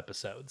and Bob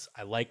episodes.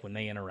 I like when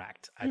they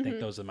interact. I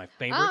think those are my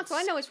favorites. Oh, so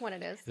I know which one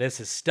it is.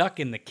 This is Stuck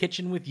in the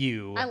Kitchen with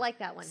You. I like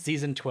that one.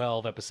 Season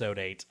 12, episode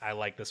 8. I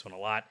like this one a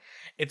lot.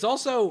 It's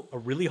also a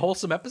really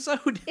wholesome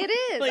episode. It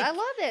is. I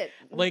love it.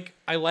 Like,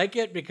 I like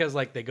it because,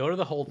 like, they go to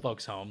the old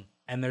folks' home,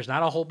 and there's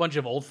not a whole bunch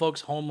of old folks'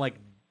 home, like,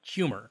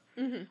 humor.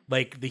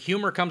 Like, the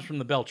humor comes from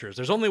the Belchers.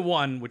 There's only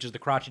one, which is the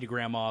crotchety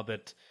grandma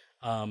that...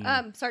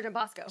 Sergeant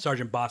Bosco.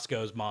 Sergeant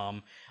Bosco's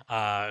mom,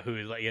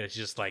 who, it's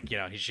just like,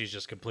 she's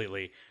just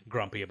completely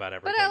grumpy about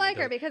everything. But I like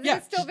her because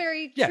it's still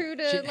very true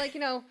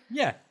to,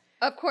 Yeah.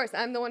 Of course,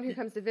 I'm the one who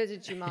comes to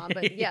visit you, Mom,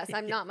 but yes,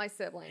 I'm not my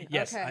sibling.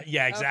 Yes. Okay.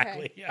 Yeah,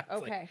 exactly.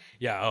 Okay.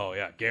 Yeah.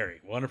 Okay. Gary.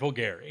 Wonderful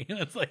Gary.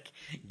 It's like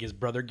his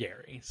brother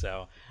Gary.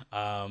 So,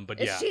 but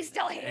Is she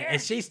still here?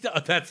 Is she still?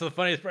 That's the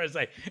funniest part. It's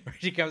like, where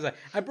she comes like,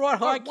 I brought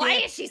hard candy.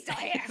 Why is she still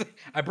here?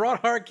 I brought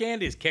hard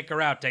candies. Kick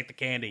her out. Take the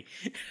candy.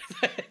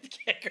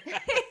 Kick her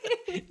out.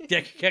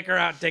 Kick her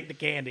out. Take the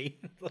candy.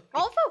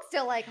 Old folks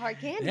still like hard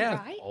candy,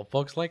 right? Old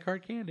folks like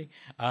hard candy.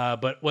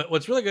 But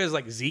what's really good is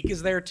like Zeke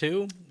is there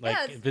too,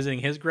 like visiting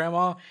his grandma,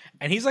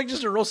 and he's like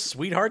just a real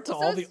sweetheart to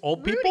all the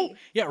old people.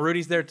 Yeah,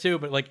 Rudy's there too,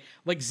 but like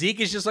Zeke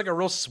is just like a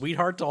real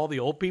sweetheart to all the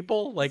old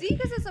people. Like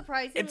Zeke is a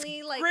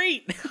surprisingly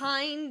great,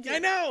 kind, I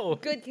know,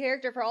 good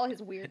character for all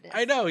his weirdness.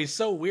 I know he's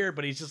so weird,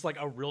 but he's just like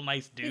a real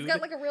nice dude. He's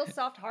got like a real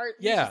soft heart.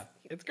 Yeah,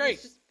 it's great.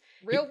 He's just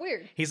real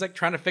weird. He's like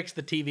trying to fix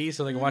the TV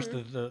so they can watch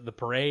the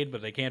parade,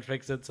 but they can't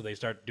fix it, so they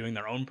start doing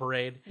their own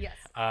parade. Yes.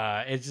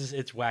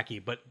 It's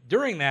wacky. But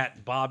during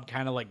that, Bob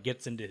kind of like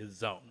gets into his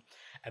zone.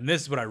 And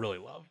this is what I really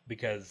love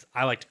because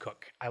I like to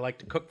cook. I like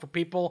to cook for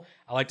people.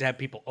 I like to have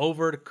people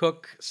over to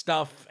cook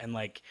stuff, and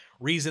like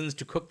reasons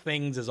to cook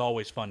things is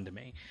always fun to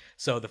me.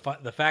 So the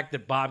fact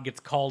that Bob gets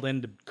called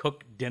in to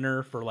cook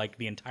dinner for like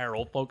the entire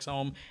old folks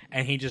home,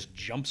 and he just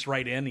jumps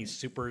right in. He's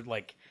super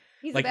like.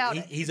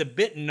 He's a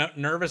bit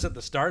nervous at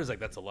the start. He's like,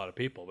 that's a lot of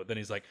people. But then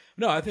he's like,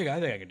 no, I think I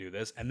can do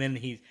this. And then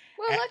luckily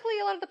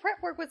a lot of the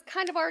prep work was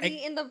kind of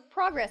already in the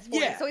progress for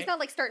him. So he's not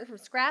like starting from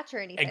scratch or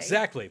anything.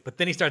 Exactly. But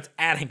then he starts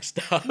adding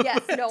stuff.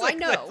 Yes, no, I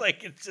know.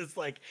 It's just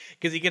like,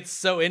 because he gets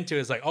so into it.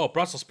 It's like, oh,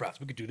 Brussels sprouts,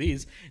 we could do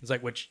these. It's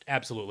like, which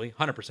absolutely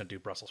 100% do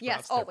Brussels sprouts.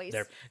 Yes, always.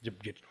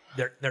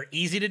 They're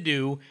easy to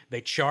do.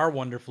 They char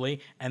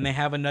wonderfully and they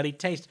have a nutty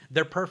taste.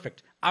 They're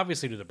perfect.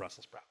 Obviously do the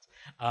Brussels sprouts.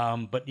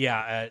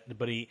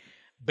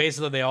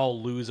 Basically, they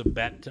all lose a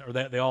bet, or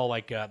they all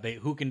like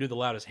who can do the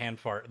loudest hand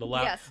fart.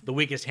 The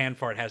weakest hand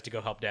fart has to go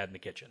help Dad in the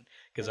kitchen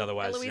because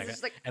otherwise.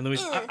 And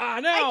Louise is no,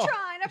 I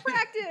tried, I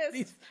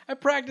practiced. I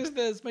practiced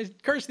this.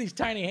 Curse these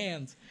tiny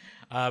hands.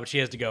 But she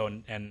has to go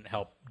and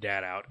help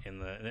Dad out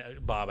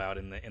Bob out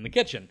in the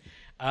kitchen,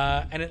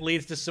 and it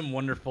leads to some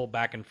wonderful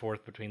back and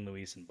forth between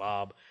Luis and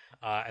Bob.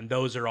 And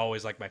those are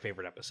always like my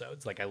favorite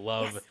episodes. Like I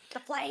love the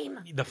flame,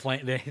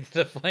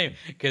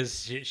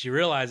 because she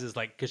realizes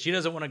because she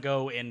doesn't want to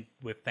go in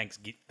with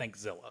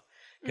Thankszilla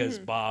because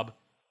Bob.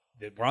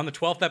 We're on the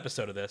 12th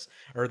episode of this,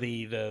 or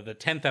the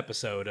 10th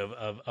episode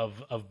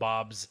of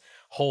Bob's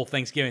whole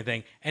Thanksgiving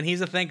thing, and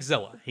he's a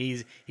Thankszilla.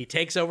 He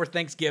takes over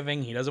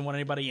Thanksgiving. He doesn't want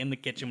anybody in the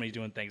kitchen when he's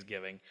doing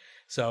Thanksgiving.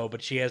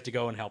 But she has to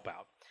go and help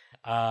out.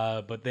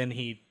 But then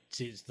he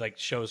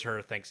shows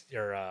her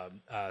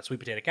sweet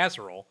potato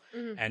casserole,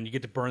 and you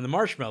get to burn the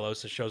marshmallows.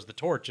 So shows the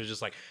torch. It's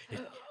just like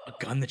a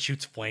gun that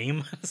shoots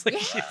flame. It's like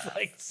she's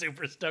like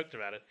super stoked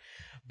about it.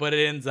 But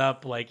it ends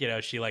up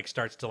she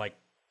starts to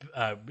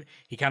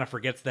he kind of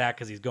forgets that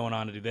because he's going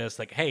on to do this.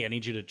 Like, hey, I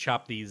need you to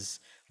chop these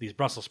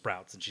Brussels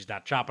sprouts, and she's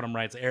not chopping them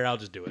right. It's I'll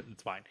just do it.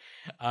 It's fine.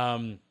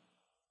 And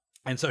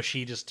so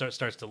she just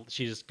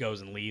she just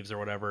goes and leaves or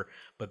whatever.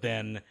 But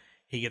then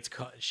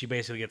she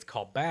basically gets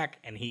called back,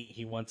 and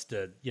he wants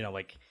to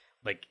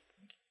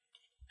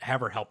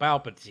have her help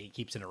out, but he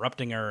keeps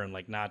interrupting her and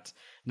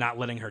not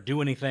letting her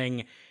do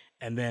anything.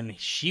 And then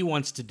she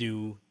wants to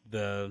do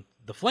the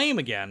flame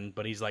again,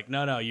 but he's like,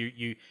 no,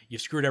 you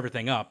screwed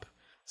everything up.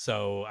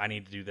 So I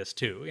need to do this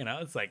too,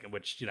 it's like,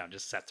 which,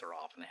 just sets her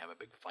off and they have a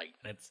big fight.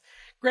 And it's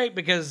great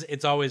because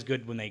it's always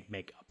good when they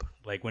make up.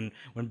 Like when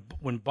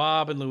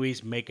Bob and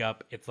Luis make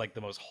up, it's like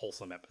the most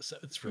wholesome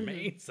episodes for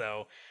me.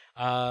 So,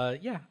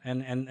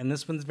 and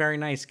this one's very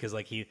nice because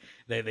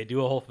they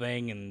do a whole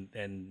thing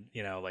and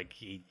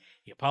he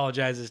he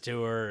apologizes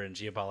to her, and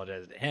she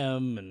apologizes to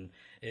him, and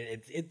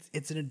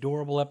it's an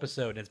adorable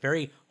episode. And it's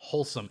very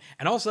wholesome,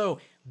 and also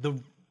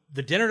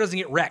the dinner doesn't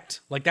get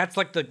wrecked. Like that's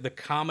like the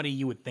comedy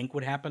you would think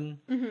would happen.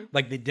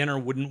 Like the dinner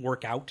wouldn't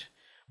work out,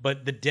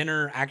 but the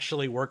dinner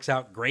actually works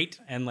out great,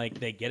 and like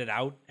they get it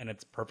out, and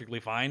it's perfectly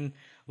fine.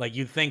 Like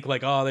you'd think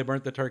like, oh, they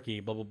burnt the turkey,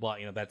 blah blah blah.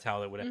 You know, that's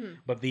how it would.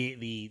 But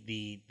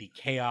the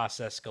chaos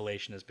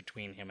escalation is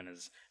between him and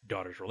his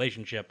daughter's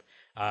relationship,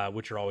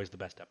 which are always the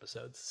best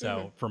episodes.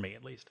 So for me,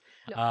 at least,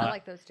 no, I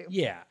like those too.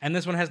 Yeah, and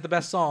this one has the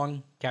best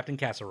song, Captain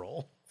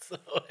Casserole. So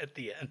at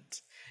the end,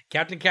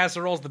 Captain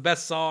Casserole is the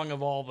best song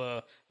of all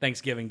the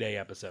Thanksgiving Day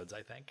episodes.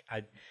 I think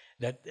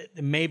that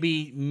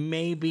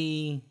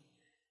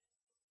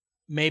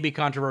maybe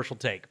controversial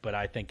take, but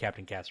I think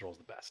Captain Casserole is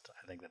the best.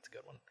 I think that's a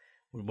good one.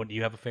 What do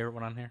you have a favorite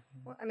one on here?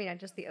 Well, I mean,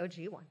 just the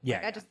OG one. Yeah,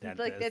 like, I just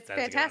it's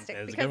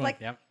fantastic because like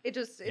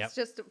it's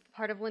just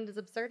part of Linda's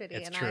absurdity.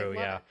 It's and true. I love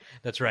Yeah, it.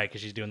 That's right because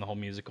she's doing the whole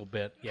musical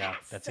bit. Yeah,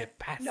 Pass. that's it.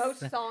 Pass. No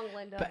song,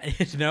 Linda.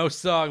 No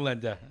song,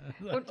 Linda.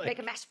 We'll make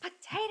a mashed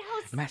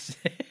potatoes.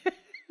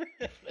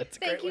 That's a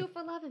Thank great you one.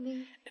 for loving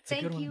me. It's a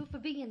Thank good you one. for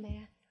being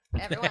there.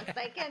 Everyone's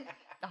thinking.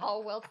 The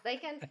whole world's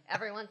thinking.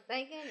 Everyone's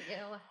thinking.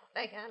 You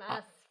thinking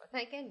us. We're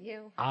thinking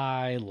you.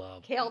 I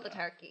love Kill the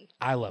turkey.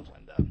 I love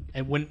Linda.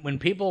 And when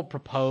people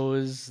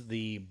propose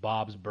the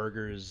Bob's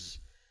Burgers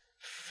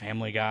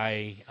Family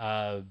Guy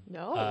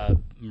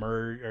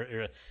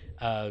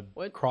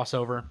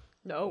crossover,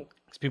 No.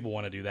 because people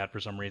want to do that for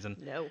some reason.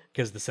 No.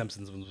 Because The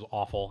Simpsons was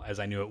awful, as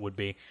I knew it would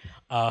be.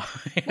 Well,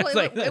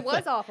 it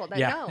was awful. Then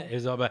yeah, no. it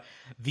was all about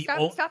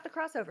Stop the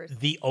crossovers.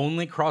 The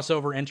only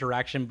crossover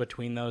interaction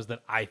between those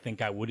that I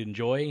think I would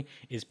enjoy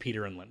is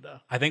Peter and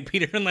Linda. I think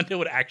Peter and Linda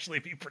would actually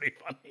be pretty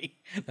funny.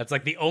 That's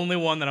like the only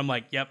one that I'm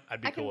like, yep,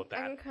 I'd be cool with that.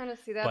 I can kind of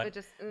see that,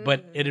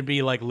 but it'd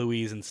be like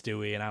Louise and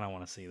Stewie, and I don't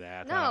want to see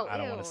that. No, I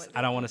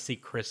don't want to see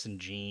Chris and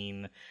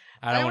Jean.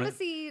 I don't want to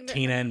see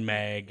Tina and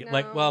Meg. No.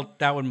 Like, well,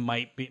 that one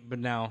might be, but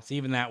no, see,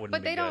 even that wouldn't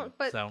But be they good. don't.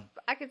 But so,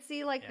 I could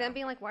see like them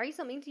being like, "Why are you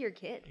so mean to your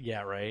kid?"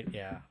 yeah, right.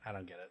 Yeah, I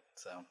don't get it.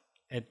 So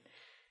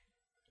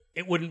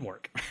it wouldn't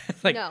work.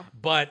 It's like, No.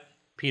 But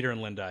Peter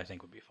and Linda, I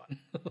think, would be fun.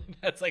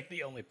 That's like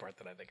the only part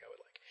that I think I would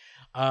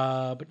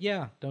like. But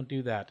yeah, don't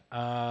do that.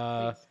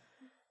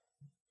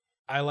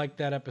 I like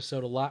that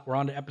episode a lot. We're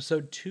on to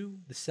episode 2,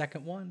 the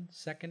second one,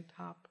 second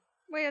top.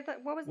 Wait,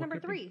 what was number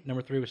 3?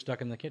 Number 3 was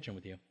Stuck in the Kitchen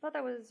with you. I thought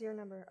that was your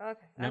number. Okay,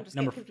 No, I'm just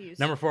getting confused.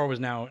 Number 4 was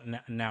now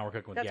we're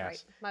cooking with That's gas.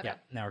 right. My bad.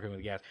 Now we're cooking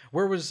with gas.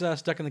 Where was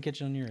Stuck in the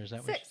Kitchen on yours? That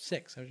was 6.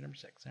 6. That was number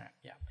 6. All right,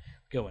 yeah,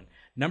 good one.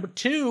 Number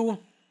 2,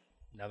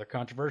 another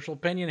controversial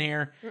opinion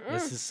here.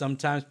 This is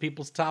sometimes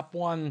people's top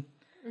 1.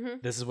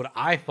 This is what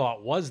I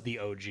thought was the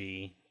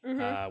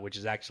OG, which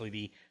is actually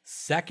the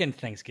second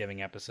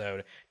Thanksgiving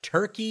episode,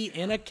 Turkey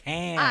in a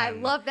Can. I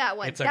love that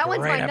one. It's a That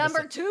one's great my episode.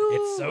 number 2.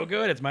 It's so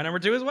good. It's my number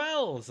 2 as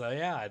well. So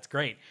yeah, it's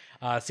great.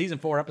 Season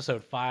 4,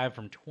 episode 5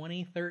 from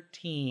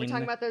 2013. We're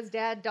talking about those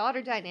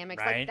dad-daughter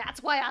dynamics. Right? Like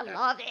that's why I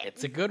love it.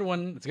 It's a good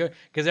one. It's good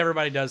because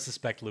everybody does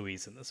suspect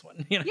Louise in this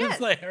one. You know, Yes.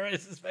 it's like everybody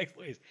suspects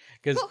Louise.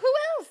 Because Well, who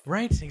else?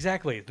 right,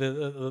 exactly.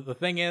 The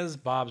thing is,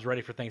 Bob's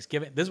ready for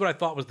Thanksgiving. This is what I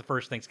thought was the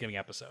first Thanksgiving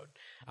episode.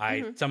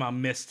 I somehow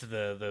missed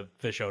the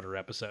fish odor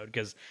episode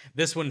because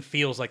this one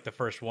feels like the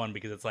first one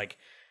because it's like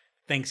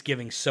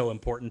Thanksgiving's so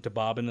important to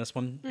Bob in this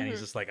one, and he's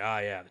just like,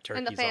 the turkey's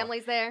And the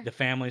family's there. The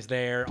family's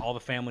there. All the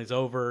family's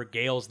over.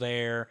 Gail's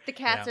there. The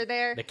cats are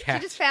there. The cats.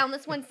 She just found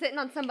this one sitting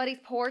on somebody's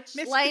porch,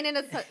 laying in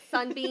a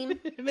sunbeam.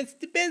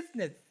 Mr.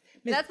 Business.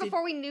 That's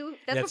before we knew.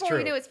 That's before true.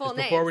 we knew his full It's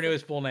name. Before we knew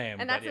his full name.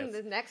 And but that's in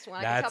yes. the next one.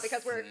 I can tell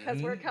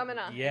because we're coming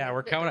up. Yeah,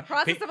 we're coming up.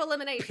 Process of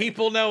elimination.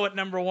 People know what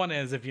number 1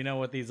 is if you know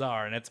what these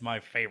are, and it's my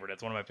favorite.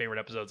 It's one of my favorite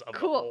episodes of the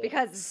whole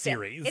because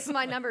series. It's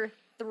my number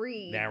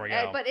 3. There we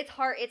go. But it's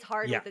hard. It's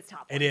hard Yeah, with this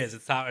top one. it is.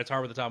 It's hard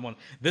with the top one.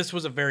 This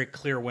was a very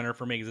clear winner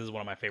for me because this is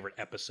one of my favorite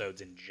episodes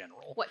in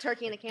general. What,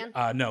 Turkey in a Can?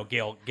 No,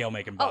 Gail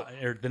making Oh.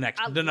 or the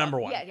I number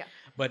love- 1. yeah.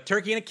 But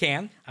Turkey in a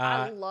Can.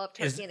 I love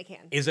Turkey in a Can.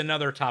 Is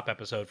another top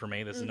episode for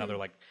me. This is another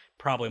like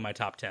probably my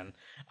top 10.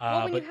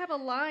 Well, when but you have a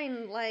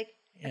line like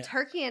a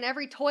turkey in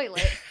every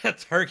toilet. a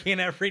turkey in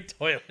every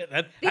toilet.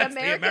 That's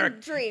American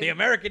dream. The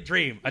American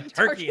dream. A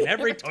turkey in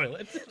every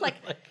toilet. Like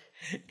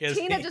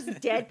Tina just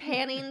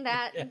deadpanning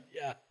that.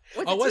 Yeah.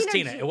 Was Oh, it was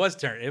Tina? Tina.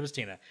 It was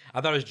Tina. I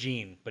thought it was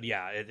Jean, but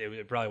yeah,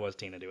 it probably was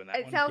Tina doing that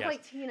It one. sounds Yes.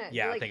 like Tina.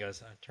 Yeah, like, I think it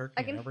was a turkey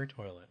in can- every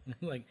toilet.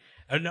 Like,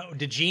 no,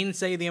 did Jean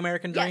say the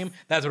American Yes. dream?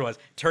 That's what it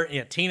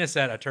was. Tina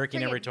said a turkey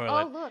in every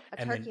toilet. Oh, look, a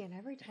and turkey then- in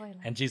every toilet.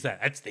 And she said,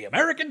 "That's the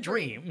American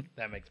dream."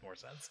 That makes more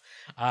sense.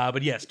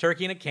 But yes,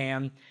 Turkey in a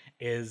Can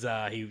is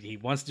he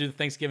wants to do the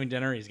Thanksgiving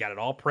dinner. He's got it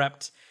all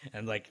prepped,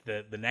 and like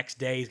the next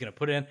day he's gonna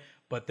put it in.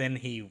 But then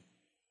he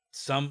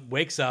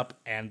wakes up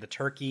and the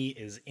turkey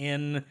is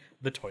in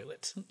the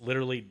toilet,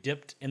 literally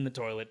dipped in the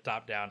toilet,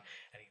 top down,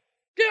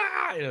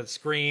 and he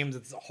screams.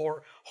 It's a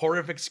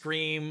horrific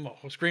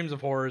screams of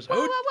horrors. Whoa,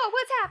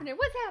 what's happening?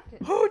 What's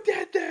happening? Who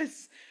did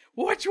this?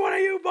 which one of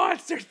you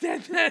monsters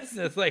did this?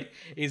 And it's like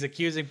he's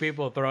accusing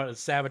people of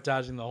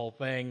sabotaging the whole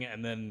thing,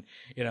 and then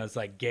it's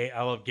like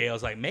I love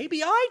Gail's like,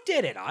 maybe I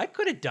did it. I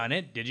could have done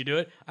it. Did you do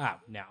it? Oh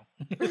no.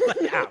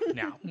 Oh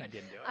no, I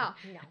didn't do it. Oh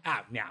no. Oh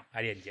no,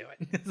 I didn't do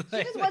it.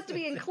 She just wants to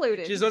be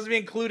included. She just wants to be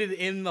included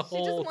in the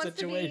whole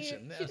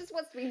situation. She just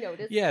wants to be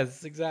noticed.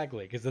 Yes,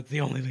 exactly, because that's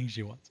the only thing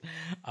she wants.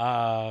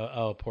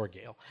 Oh, poor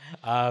Gail.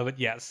 But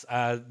yes,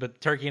 but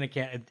turkey in a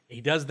can.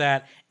 He does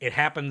that. It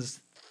happens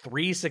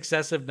 3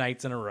 successive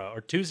nights in a row,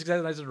 or 2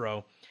 successive nights in a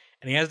row,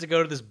 and he has to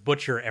go to this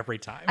butcher every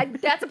time.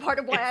 That's a part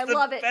of why I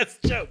love it.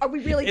 Best joke. Are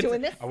we really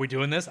doing this? Are we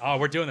doing this? Oh,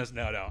 we're doing this.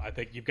 No. I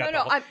think you've got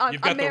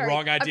you've got the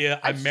wrong idea.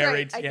 I'm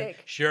married. Straight, I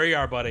think. Sure you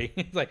are, buddy.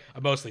 It's like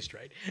I'm mostly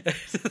straight.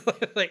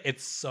 Like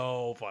it's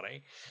so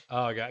funny.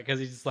 Oh god, because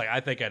he's just like,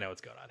 I think I know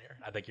what's going on here.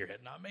 I think you're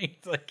hitting on me.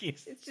 It's like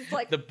it's just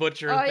like the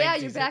butcher. Oh yeah,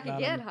 you're back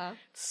again, huh?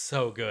 It's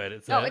so good.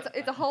 It's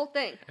a whole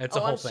thing. It's a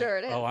whole thing. Sure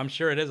it is. Oh, I'm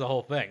sure it is a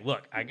whole thing.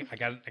 Look, I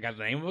got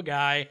the name of a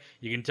guy.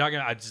 You can talk.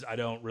 I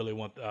don't really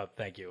want.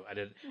 Thank you.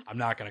 I'm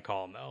not gonna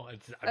call him though.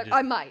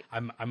 I might. I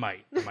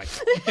might.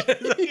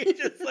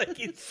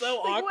 He's so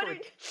awkward.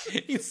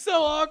 He's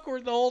so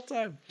awkward the whole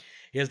time.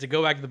 He has to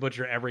go back to the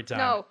butcher every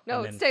time.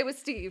 No, stay with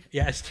Steve.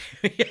 Yes,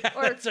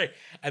 that's right.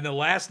 And the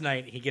last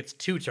night he gets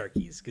 2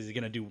 turkeys because he's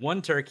gonna do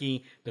 1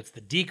 turkey that's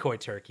the decoy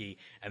turkey,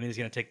 and then he's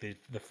gonna take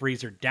the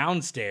freezer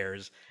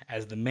downstairs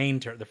as the main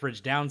the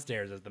fridge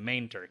downstairs as the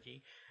main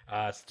turkey,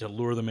 to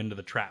lure them into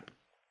the trap.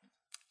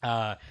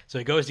 So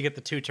he goes to get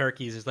the 2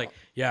 turkeys. He's like,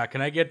 yeah,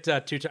 can I get 2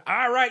 turkeys?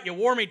 All right, you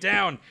wore me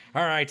down.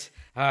 All right.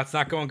 It's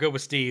not going good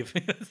with Steve.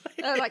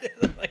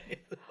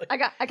 I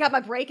got my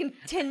break in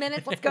 10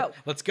 minutes. Let's go.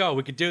 Let's go.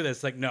 We could do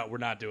this. Like, no, we're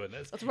not doing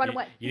this. Let's run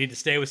away. You need to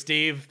stay with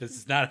Steve. This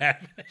is not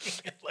happening.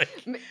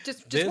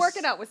 Just work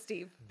it out with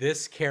Steve.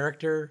 This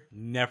character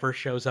never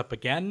shows up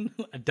again.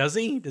 Does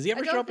he? Does he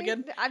ever show up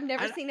again? I've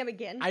never seen him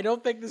again. I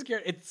don't think this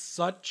character. It's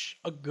such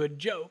a good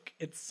joke.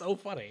 It's so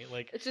funny.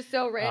 Like it's just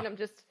so random.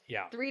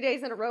 3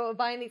 days in a row of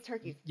buying these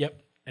turkeys.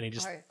 Yep. And he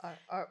just.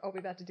 Are we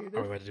about to do this?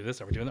 Are we about to do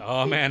this? Are we doing that?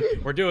 Oh man,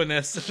 we're doing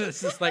this.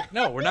 It's just like,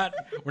 no, we're not.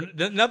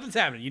 Nothing's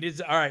happening. You need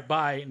to. All right,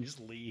 bye, and he just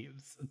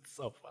leaves. It's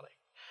so funny.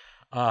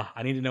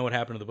 I need to know what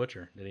happened to the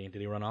butcher. Did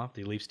he run off?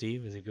 Did he leave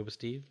Steve? Is he good with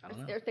Steve? I don't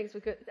know. There are things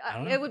we could.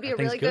 It would be a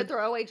really good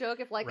throwaway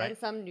joke if, like, right. in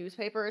some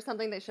newspaper or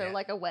something, they show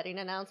like a wedding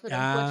announcement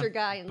of Butcher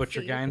Guy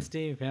and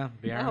Steve. Yeah.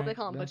 I hope they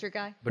call him Butcher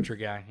Guy. Butcher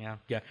Guy,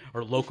 yeah.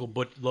 Or local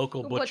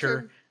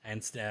butcher,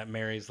 and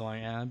Mary's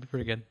like, yeah, that'd be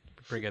pretty good.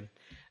 Pretty good.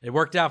 It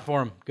worked out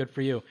for him. Good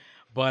for you.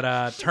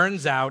 But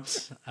turns out,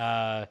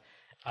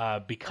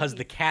 because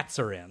the cats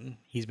are in,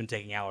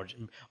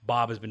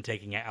 Bob has been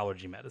taking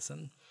allergy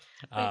medicine.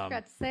 I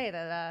forgot to say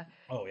that.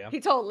 Oh yeah. He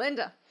told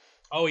Linda.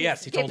 Oh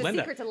yes, he told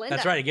Linda. Secret to Linda.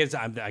 That's right.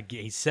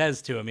 He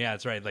says to him, yeah,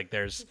 that's right. Like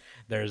this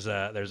is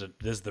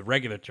the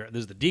regular this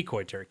is the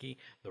decoy turkey.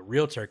 The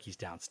real turkey's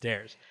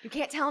downstairs. You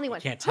can't tell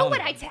anyone. Who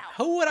would I tell?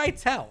 Who would I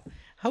tell?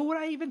 Who would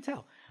I even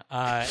tell?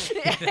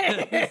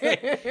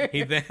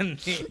 He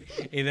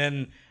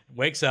then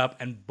wakes up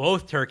and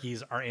both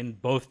turkeys are in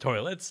both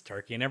toilets,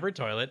 turkey in every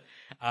toilet.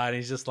 And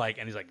he's like,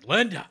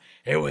 Linda,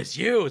 it was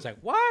you. It's like,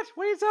 what?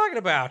 What are you talking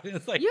about?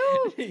 It's like,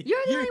 you're the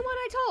only one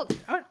I told.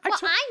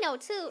 I know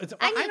too.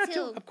 I know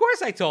too. Of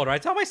course I told her. I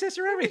tell my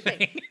sister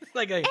everything. It's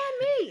like and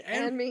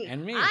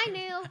me.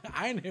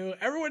 I knew.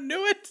 Everyone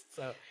knew it.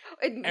 So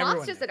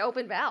Mom's just an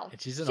open valve.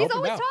 She's always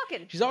valve.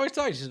 talking. She's always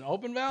talking. She's an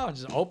open valve.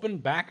 She's open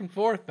back and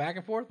forth,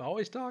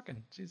 always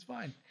talking. She's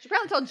fine. She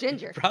probably told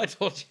Ginger.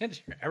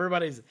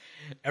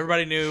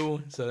 Everybody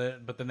knew.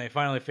 But then they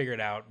finally figured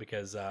it out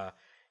because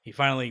he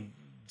finally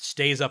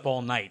stays up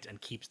all night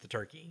and keeps the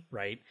turkey,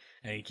 right?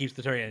 And he keeps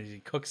the turkey and he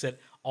cooks it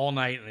all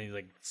night and he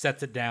like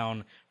sets it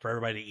down for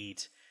everybody to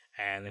eat.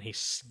 And then he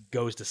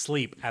goes to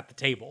sleep at the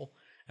table.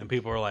 And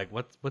people are like,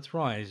 what's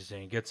wrong? And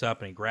he gets up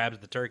and he grabs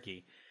the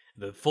turkey,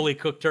 the fully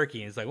cooked turkey.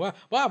 And he's like, well,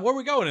 Bob, where are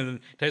we going? And then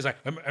Teddy's like,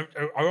 are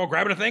we all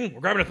grabbing a thing?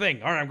 We're grabbing a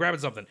thing. All right, I'm grabbing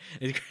something.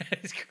 And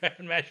he's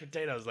grabbing mashed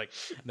potatoes. And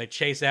they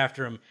chase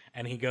after him.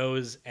 And he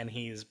goes and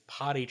he's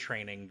potty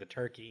training the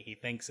turkey. He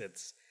thinks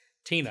it's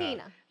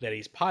Tina that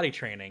he's potty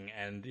training.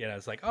 And,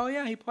 it's like, oh,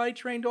 yeah, he potty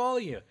trained all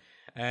of you.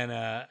 And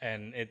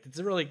it's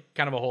a really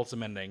kind of a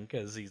wholesome ending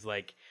because he's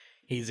like,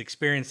 he's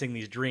experiencing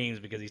these dreams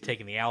because he's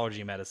taking the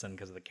allergy medicine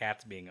because of the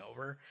cats being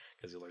over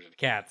because he's allergic to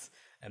cats,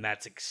 and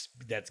that's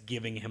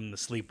giving him the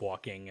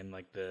sleepwalking and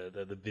like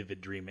the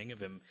vivid dreaming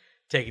of him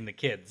taking the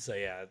kids. So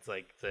yeah, it's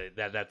like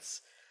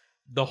that's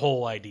the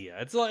whole idea.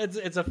 It's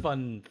a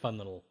fun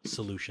little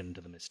solution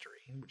to the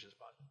mystery, which is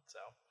fun. So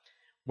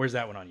where's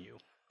that one on you?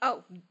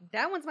 Oh,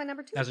 that one's my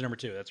number 2. That's your number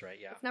 2. That's right.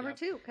 Yeah, it's number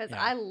 2 because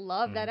I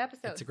love that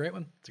episode. It's a great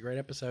one. It's a great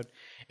episode.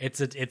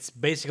 It's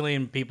basically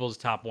in people's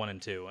top 1 and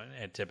 2,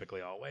 and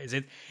typically always.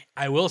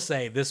 I will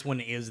say this one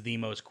is the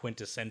most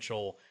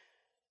quintessential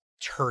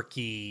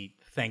turkey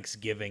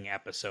Thanksgiving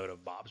episode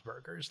of Bob's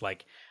Burgers.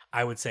 Like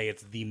I would say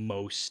it's the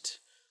most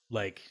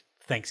like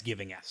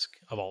Thanksgiving-esque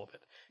of all of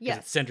it. Yes,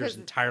 it centers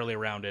entirely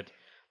around it.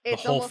 The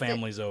whole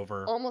family's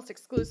over. Almost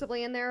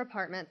exclusively in their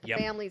apartment. The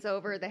family's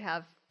over. They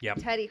have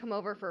Teddy come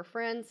over for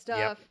friend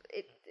stuff.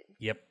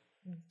 Yep.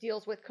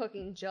 deals with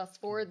cooking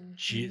just for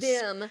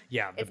them.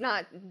 Yeah. It's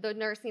not the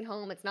nursing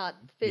home. It's not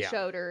fish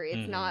odor.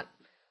 It's not...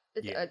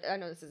 I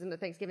know this isn't the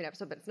Thanksgiving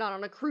episode, but it's not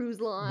on a cruise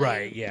line.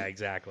 Right, yeah,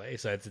 exactly.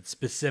 So it's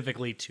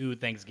specifically to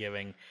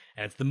Thanksgiving,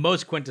 and it's the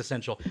most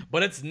quintessential,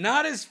 but it's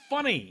not as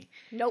funny.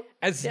 Nope.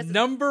 As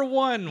number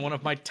one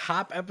of my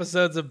top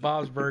episodes of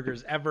Bob's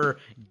Burgers ever,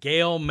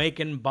 Gail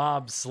making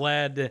Bob's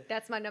sled.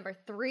 That's my number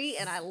 3,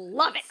 and I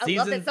love it. I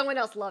love that someone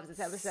else loves this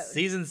episode.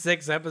 Season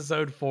 6,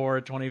 episode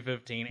 4,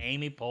 2015.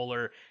 Amy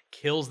Poehler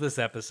kills this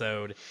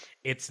episode.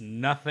 It's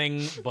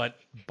nothing but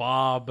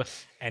Bob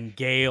and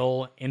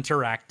Gail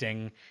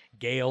interacting.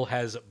 Gail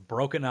has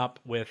broken up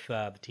with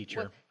the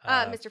teacher.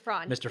 Mr.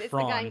 Fraun. Mr. It's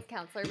Fraun. the guidance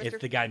counselor. It's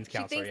the guidance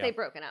counselor. She thinks they've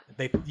broken up.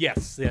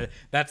 Yes,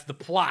 that's the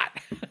plot.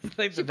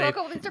 She broke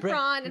up with Mr.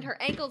 Fraun, and her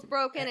ankle's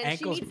broken, and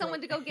she needs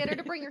someone to go get her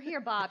to bring her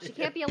here, Bob. She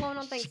can't be alone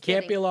on Thanksgiving. She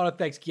can't be alone on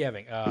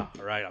Thanksgiving. Oh,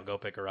 all right, I'll go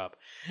pick her up.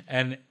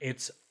 And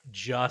it's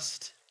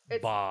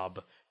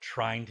Bob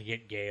trying to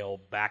get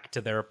Gail back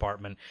to their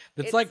apartment.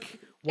 It's like,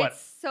 what?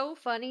 It's so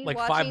funny. Like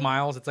watching, 5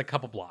 miles. It's a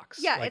couple blocks.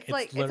 Yeah, it's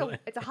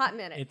a hot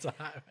minute. It's a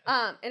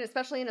hot. And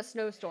especially in a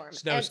snowstorm.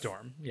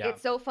 Yeah.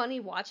 It's so funny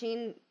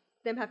watching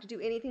them have to do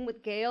anything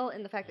with Gail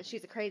and the fact that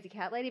she's a crazy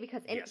cat lady,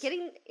 because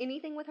getting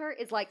anything with her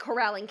is like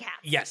corralling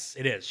cats. Yes,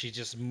 it is. She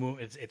just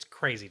it's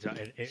crazy.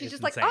 She's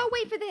just like, oh,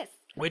 wait for this.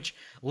 Which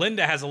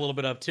Linda has a little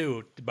bit of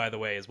too, by the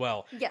way, as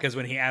well. Because yes.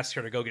 when he asked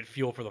her to go get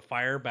fuel for the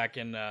fire back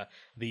in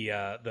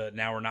the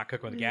Now We're Not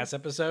Cooking with Gas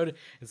episode,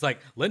 it's like,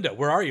 Linda,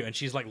 where are you? And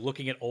she's like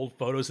looking at old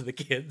photos of the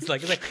kids. It's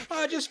like,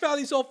 oh, I just found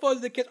these old photos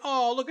of the kids.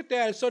 Oh, look at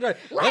that. It's so nice.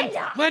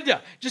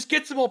 Linda, just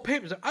get some old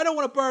papers. I don't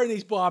want to burn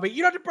these, Bobby.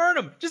 You don't have to burn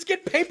them. Just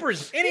get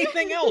papers.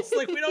 Anything else.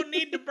 Like, we don't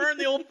need to burn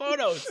the old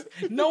photos.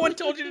 No one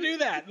told you to do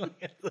that.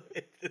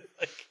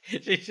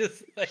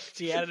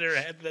 She had in her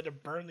head that to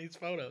burn these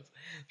photos.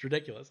 It's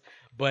ridiculous.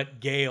 But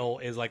Gail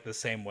is like the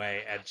same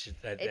way, and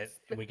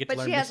we get to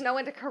learn. But she has no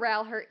one to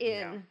corral her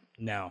in.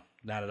 No,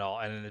 not at all.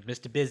 And then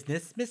Mr.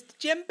 Business, Mr.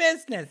 Jim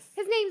Business.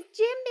 His name's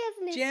Jim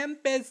Business. Jim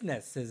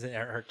Business is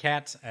her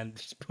cat, and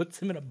she puts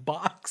him in a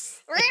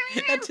box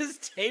and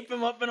just tape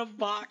him up in a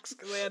box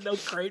because they had no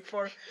crate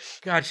for him.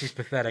 God, she's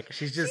pathetic.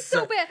 She's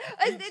so bad.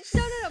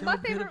 No.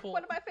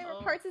 One of my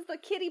favorite parts is the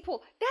kiddie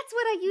pool. That's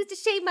what I use to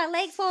shave my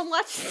legs while I'm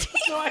watching TV.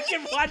 So I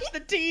can watch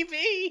the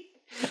TV.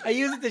 I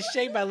use it to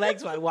shave my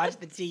legs while I watch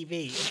the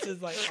TV. It's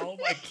just like, oh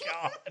my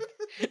God.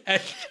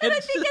 And I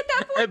think at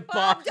that point,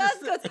 Bob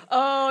goes,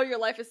 oh, your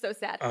life is so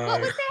sad. What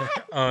was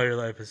that? Oh, your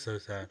life is so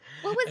sad.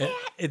 What was that?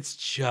 It's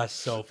just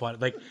so fun.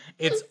 Like,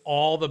 it's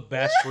all the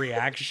best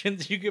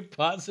reactions you could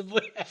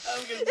possibly have.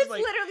 It's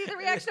like, literally the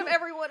reaction of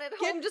everyone at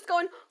home just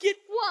going,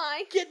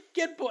 why?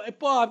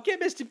 Bob,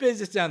 get Mr.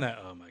 Business down there.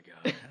 Oh my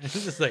God. It's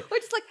just like, we're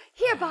just like,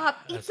 here, Bob,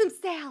 eat some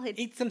salad.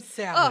 Eat some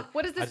salad. Oh,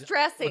 what is this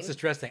dressing? What's this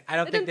dressing? I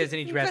don't think there's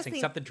any dressing.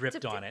 Something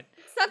dripped on it.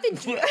 Something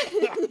dripped.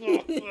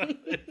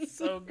 It's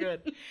so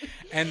good.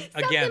 And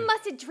again, something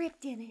must have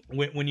dripped in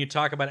it. When you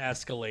talk about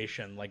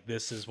escalation, like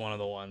this is one of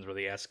the ones where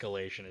the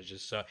escalation is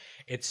just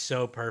it's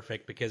so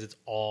perfect because it's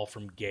all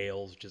from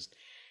Gail's just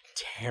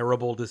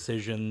terrible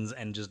decisions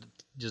and just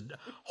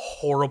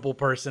horrible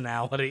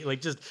personality.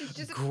 Like just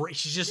great.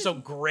 She's just so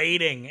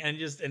grating and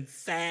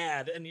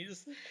sad and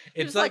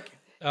it's like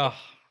oh.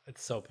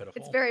 It's so pitiful.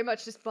 It's very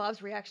much just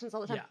Bob's reactions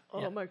all the time.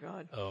 Yeah, my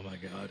God. Oh my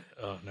God.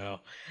 Oh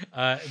no.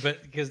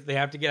 But because they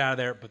have to get out of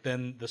there, but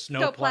then the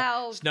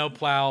snowplow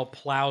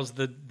plows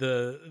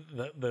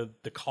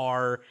the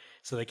car,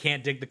 so they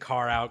can't dig the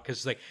car out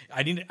because do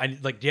you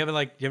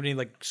have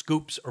any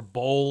scoops or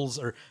bowls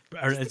or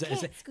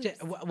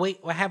wait,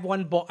 I have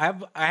one bowl. I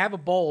have a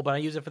bowl, but I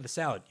use it for the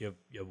salad. You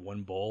have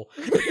one bowl.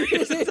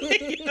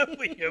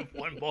 You have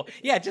one bowl.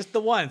 Yeah, just the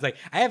ones. Like,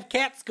 I have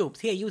cat scoops.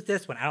 Here, use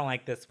this one. I don't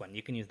like this one.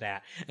 You can use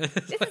that. This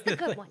is the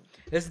good one.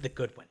 This is the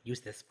good one.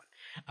 Use this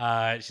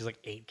one. She's like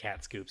 8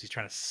 cat scoops. He's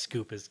trying to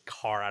scoop his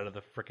car out of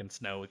the freaking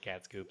snow with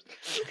cat scoops.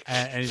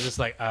 And he's just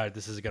like,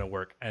 this isn't going to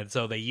work. And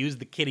so they use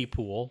the kiddie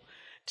pool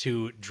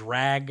to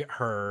drag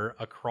her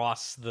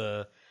across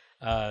the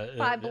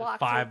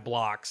 5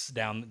 blocks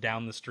down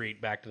the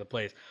street back to the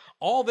place.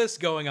 All this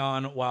going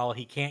on while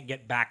he can't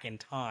get back in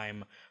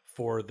time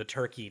for the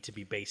turkey to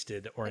be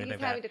basted or anything like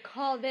that. He's having to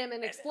call them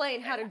and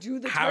explain how to do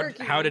the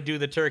turkey. How to do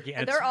the turkey.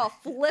 And they're all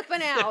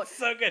flipping out. It's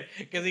so good.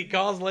 Because he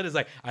calls Lynn, is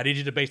like, I need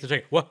you to baste the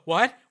turkey.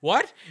 What?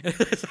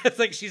 It's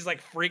like, she's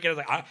like freaking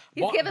out. Like,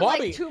 he's given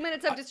Bobby, like 2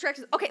 minutes of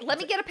distractions. Okay, let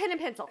me get a pen and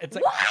pencil. It's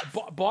like,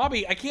 what?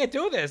 Bobby, I can't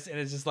do this. And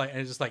it's just like,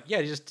 yeah,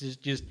 you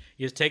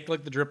just take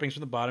like the drippings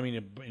from the bottom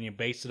and you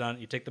baste it on.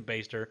 You take the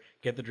baster,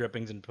 get the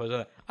drippings and put it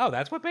on. Oh,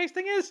 that's what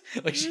basting is?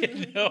 Like, she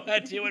had no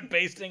idea what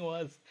basting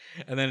was.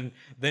 And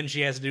then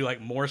she has to do like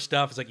more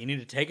stuff. It's like, you need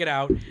to take it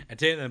out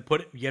and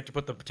you have to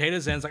put the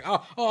potatoes in. It's like,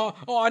 oh,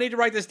 I need to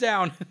write this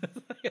down.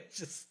 It's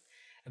just,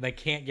 and they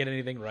can't get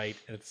anything right,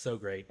 and it's so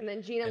great. And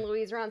then Gina and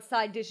Louise are on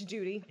side dish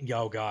duty.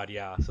 Oh God,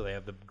 yeah. So they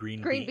have the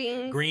green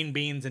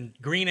beans and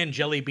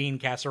jelly bean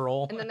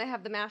casserole, and then they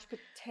have the mashed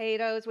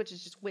potatoes, which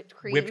is just whipped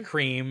cream. Whipped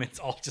cream. It's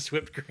all just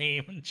whipped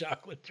cream and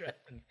chocolate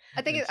dressing.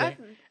 I think.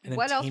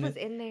 What else was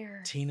in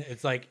there? Tina.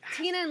 It's like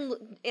Tina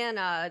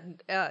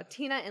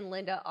and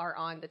Linda are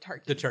on the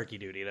turkey. The turkey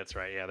duty. That's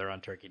right. Yeah, they're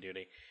on turkey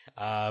duty.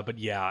 But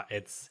yeah,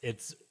 it's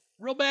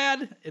real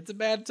bad. It's a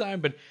bad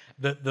time. But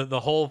the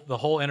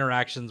whole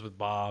interactions with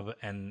Bob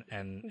and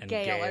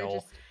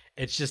Gail,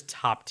 it's just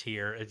top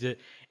tier.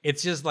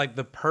 It's just like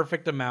the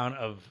perfect amount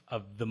of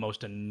the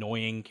most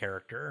annoying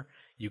character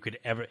you could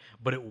ever.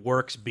 But it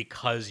works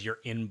because you're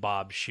in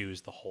Bob's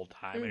shoes the whole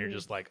time, and you're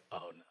just like,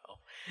 oh no.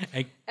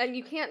 And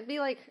you can't be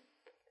like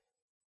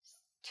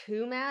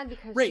too mad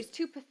because she's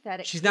too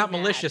pathetic. She's not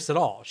malicious at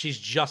all. She's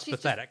just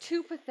pathetic. Just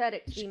too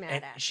pathetic to be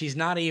mad at. She's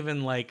not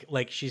even like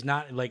she's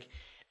not like.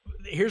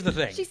 Here's the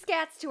thing. She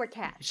scats to her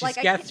cats. She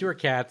scats to her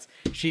cats.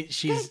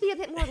 She's gotta be a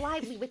bit more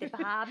lively with it,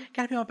 Bob.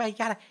 Gotta be more.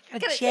 Gotta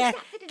jazz.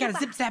 Gotta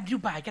zip zap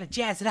doobah. Gotta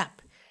jazz it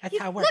up. That's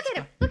how it works.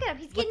 Look at him.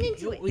 He's getting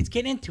into it. He's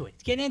getting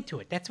into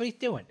it. That's what he's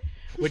doing.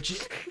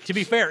 Which, to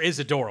be fair, is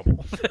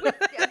adorable.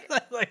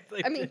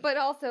 But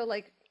also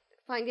like.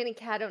 Find any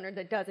cat owner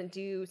that doesn't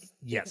do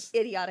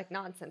idiotic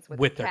nonsense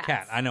with their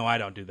cat. I know I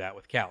don't do that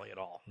with Callie at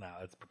all. No,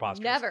 it's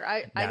preposterous. Never.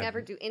 I never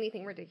do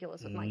anything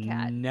ridiculous with my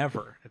cat.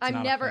 Never.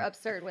 I'm never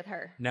absurd with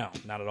her. No,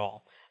 not at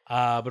all.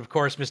 But of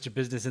course, Mr.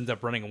 Business ends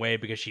up running away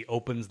because she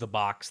opens the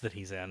box that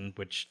he's in,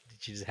 which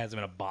she just has him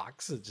in a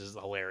box. It's just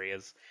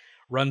hilarious.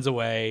 Runs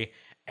away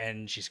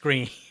and she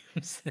screams.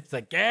 It's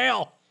like,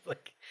 Gail!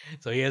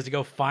 So he has to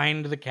go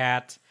find the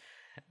cat.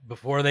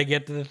 Before they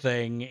get to the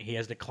thing, he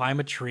has to climb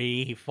a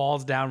tree. He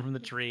falls down from the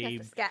tree. He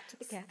has to scat to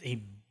the cat.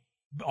 He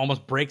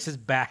almost breaks his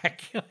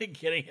back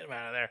getting him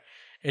out of there.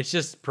 It's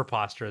just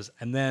preposterous.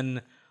 And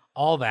then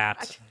all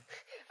that.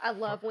 I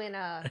love when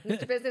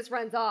Mr. Business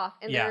runs off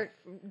and they're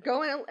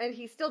going, and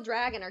he's still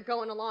dragging her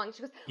going along.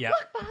 She goes,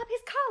 look, Bob,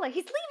 his collar.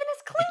 He's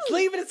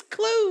leaving his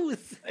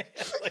clues.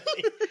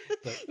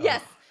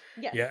 Yes.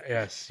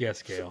 Yes.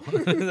 Yes, Gail.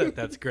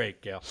 That's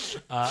great, Gail.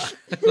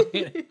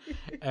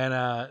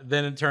 And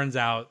then it turns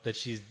out that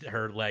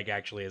her leg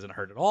actually isn't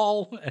hurt at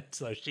all, and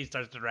so she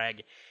starts to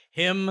drag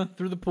him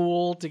through the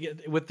pool to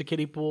get with the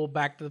kiddie pool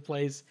back to the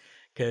place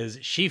because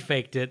she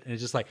faked it, and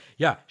it's just like,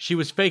 she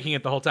was faking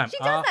it the whole time. She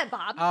does that,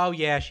 Bob. Oh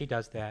yeah, she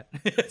does that.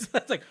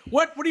 It's like,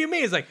 what do you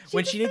mean? It's like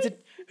when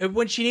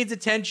she needs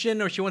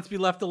attention, or she wants to be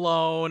left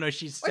alone, or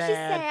she's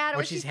sad,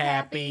 or she's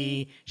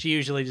happy. She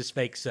usually just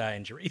fakes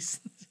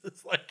injuries.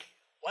 It's like,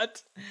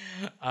 what?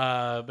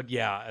 But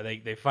yeah,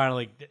 they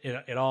finally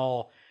it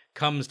all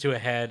comes to a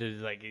head.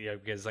 It's like,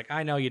 because like,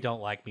 I know you don't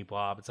like me,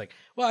 Bob. It's like,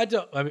 well, I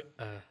don't. I mean,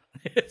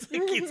 it's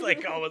like he's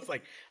like almost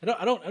like,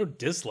 I don't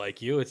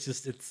dislike you. It's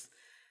just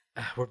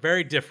we're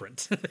very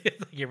different.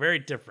 You're very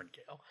different,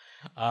 Gail.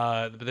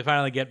 But they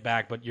finally get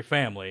back. But you're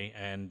family,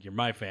 and you're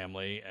my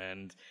family,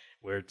 and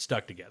we're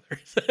stuck together.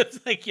 So it's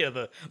like,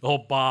 the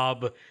whole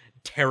Bob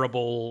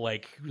terrible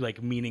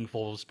like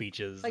meaningful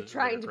speeches, like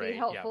trying to be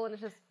helpful, and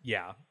it's just you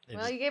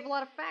gave a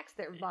lot of facts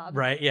there, Bob.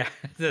 Right? Yeah.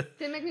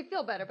 Didn't make me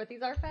feel better, but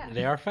these are facts.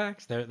 They are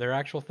facts. They're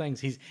actual things.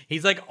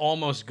 He's like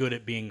almost good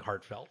at being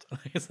heartfelt.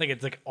 It's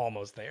like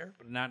almost there,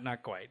 but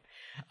not quite.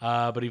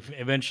 But he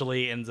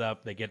eventually ends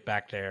up. They get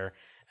back there,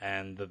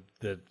 and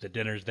the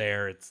dinner's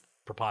there. It's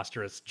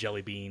preposterous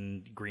jelly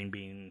bean, green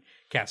bean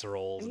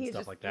casseroles and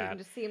stuff like that. You can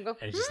just see him go.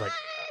 And he's just like,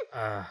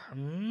 oh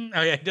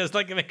yeah, he does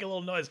like make a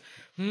little noise.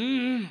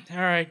 All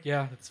right,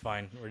 yeah, that's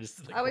fine. We're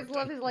just. Like, I always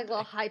love his like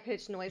little high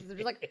pitched noises. They're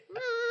just like.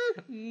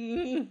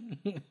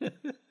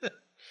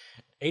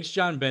 H.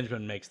 John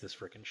Benjamin makes this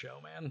freaking show,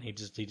 man. He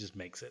just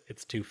makes it.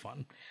 It's too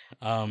fun.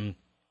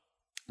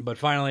 But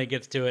finally it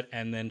gets to it,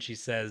 and then she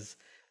says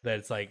that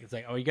it's like,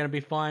 oh, you gonna be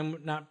fine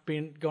not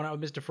going out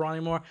with Mr. Fraud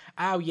anymore?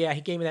 Oh yeah,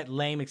 he gave me that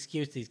lame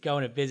excuse that he's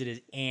going to visit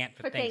his aunt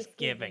for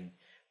Thanksgiving.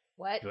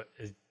 What?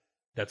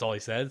 That's all he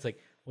said. It's like,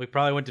 we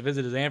probably went to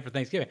visit his aunt for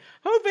Thanksgiving.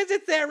 Who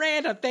visits their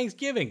aunt on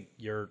Thanksgiving?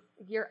 You're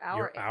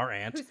our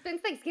aunt. Who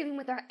spends Thanksgiving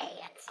with our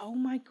aunt. Oh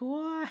my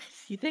God.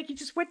 You think he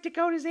just went to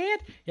go to his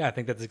aunt? Yeah, I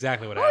think that's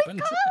exactly what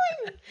happened.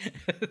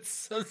 It's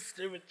so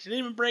stupid. She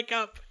didn't even break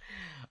up.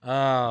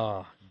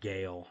 Oh,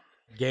 Gail.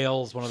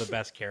 Gail's one of the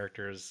best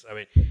characters. I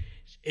mean,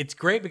 it's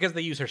great because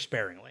they use her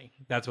sparingly.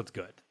 That's what's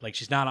good. Like,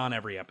 she's not on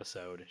every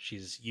episode.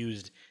 She's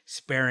used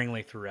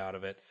sparingly throughout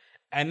of it.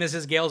 And this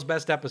is Gail's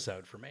best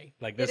episode for me.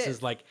 Like, this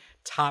is like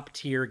top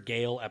tier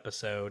Gail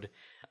episode.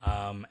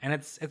 And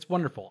it's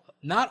wonderful.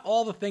 Not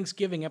all the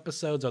Thanksgiving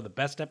episodes are the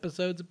best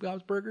episodes of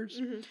Bob's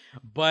Burgers,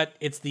 but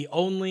it's the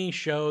only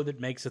show that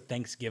makes a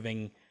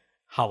Thanksgiving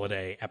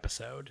holiday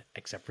episode,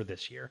 except for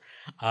this year,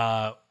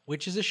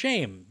 which is a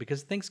shame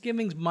because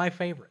Thanksgiving's my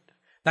favorite.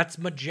 That's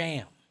my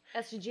jam.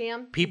 That's your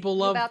jam? People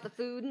love about the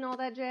food and all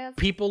that jazz?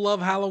 People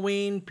love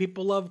Halloween.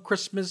 People love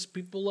Christmas.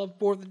 People love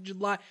 4th of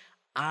July.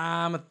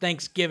 I'm a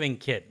Thanksgiving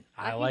kid.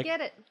 I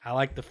get it. I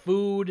like the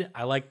food.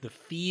 I like the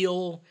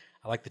feel.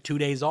 I like the 2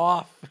 days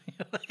off.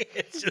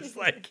 It's just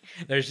like,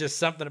 there's just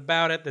something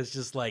about it that's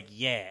just like,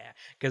 yeah.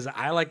 Because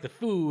I like the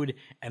food,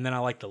 and then I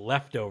like the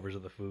leftovers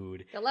of the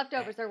food. The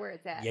leftovers are where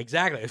it's at. Yeah,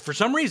 exactly. For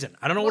some reason.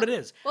 I don't know what it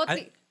is.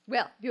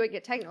 Well, if you would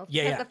get technical,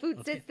 because the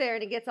food sits there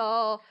and it gets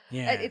all,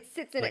 it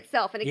sits in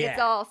itself and it gets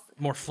all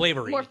more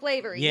flavory.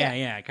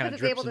 Yeah. It kind of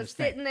drips in it's able to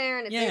sit in there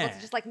and it's able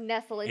to just like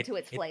nestle into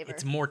its flavor.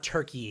 It's more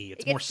turkey.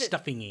 It's more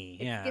stuffing-y.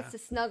 It gets to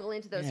snuggle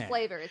into those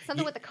flavors. It's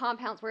something with the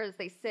compounds, whereas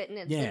they sit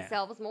in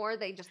themselves more,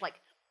 they just like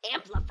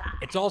amplify.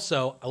 It's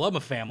also, I love my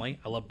family.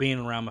 I love being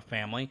around my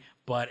family,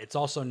 but it's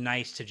also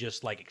nice to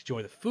just like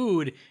enjoy the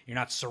food. You're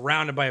not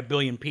surrounded by a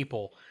billion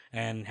people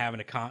and having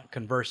to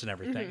converse and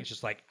everything. It's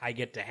just like, I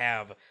get to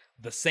have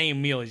the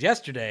same meal as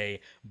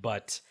yesterday,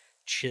 but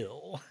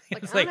chill.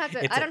 Like, I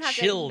don't have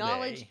to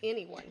acknowledge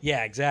anyone.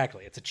 Yeah,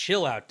 exactly. It's a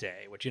chill out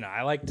day, which, you know,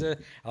 I like to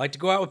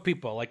go out with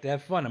people. I like to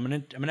have fun. I'm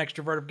an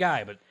extroverted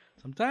guy, but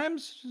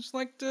sometimes just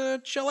like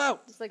to chill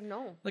out. It's like,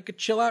 no. Like a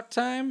chill out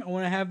time. I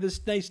want to have this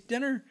nice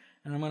dinner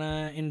and I'm going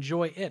to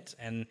enjoy it.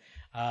 And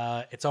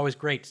it's always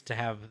great to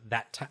have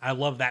that. I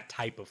love that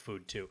type of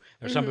food too.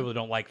 There's some people who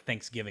don't like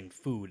Thanksgiving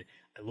food.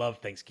 I love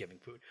Thanksgiving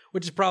food,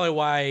 which is probably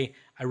why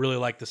I really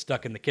like the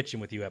Stuck in the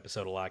Kitchen with You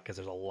episode a lot, because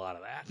there's a lot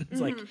of that.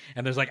 It's like,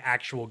 and there's like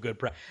actual good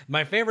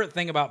my favorite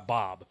thing about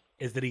Bob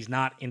is that he's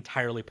not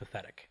entirely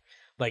pathetic.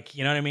 Like,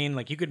 you know what I mean?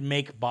 Like, you could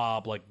make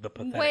Bob like the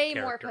pathetic way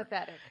character. More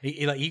pathetic.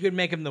 You could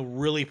make him the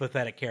really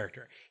pathetic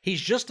character.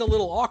 He's just a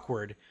little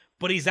awkward,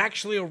 but he's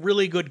actually a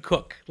really good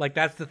cook. Like,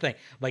 that's the thing.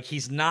 Like,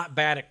 he's not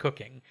bad at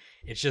cooking.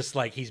 It's just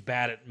like he's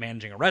bad at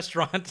managing a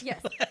restaurant.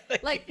 Yes.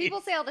 Like,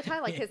 people say all the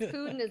time, like, his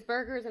food and his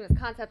burgers and his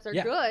concepts are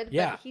good,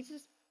 but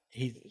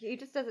he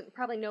just doesn't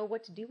probably know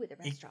what to do with a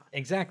restaurant.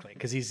 Exactly,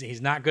 because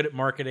he's not good at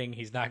marketing.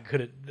 He's not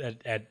good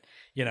at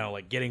you know,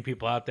 like getting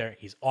people out there.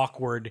 He's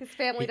awkward. His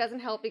family doesn't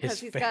help because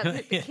he's got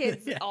the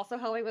kids also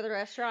helping with the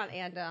restaurant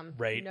and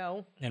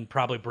and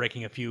probably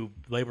breaking a few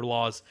labor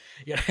laws.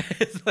 Yeah,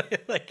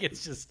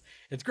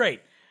 it's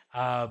great.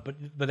 But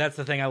that's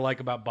the thing I like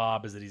about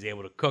Bob is that he's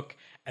able to cook,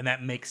 and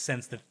that makes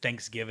sense that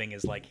Thanksgiving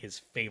is like his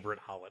favorite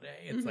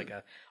holiday. It's like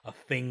a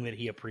thing that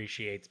he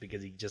appreciates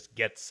because he just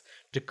gets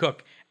to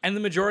cook. And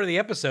the majority of the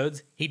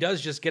episodes, he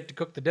does just get to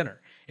cook the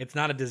dinner. It's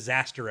not a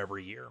disaster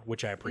every year,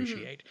 which I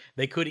appreciate.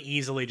 They could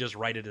easily just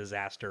write a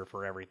disaster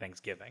for every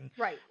Thanksgiving.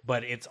 Right.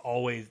 But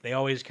they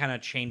always kind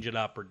of change it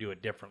up or do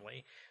it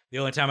differently. The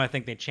only time I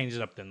think they changed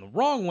it up in the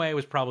wrong way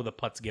was probably the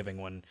Puttsgiving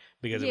one,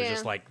 because it was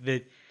just like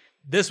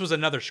this was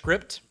another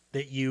script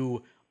that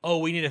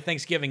we need a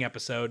Thanksgiving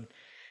episode.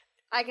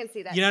 I can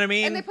see that. You know what I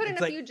mean? And they put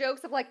in a few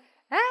jokes of like,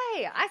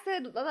 hey, I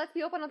said, let's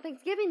be open on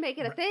Thanksgiving, make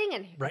it a thing,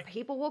 and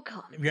people will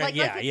come.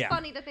 It's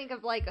funny to think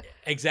of like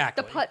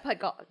exactly the putt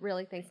God.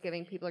 Really,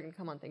 Thanksgiving, people are going to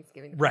come on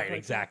Thanksgiving. Right,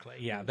 exactly.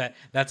 Yeah,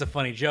 that's a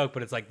funny joke,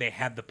 but it's like they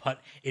had the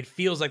putt. It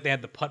feels like they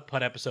had the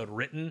putt episode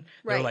written.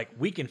 They're like,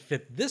 we can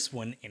fit this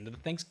one into the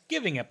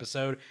Thanksgiving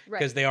episode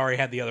because they already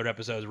had the other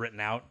episodes written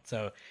out.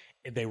 So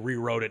they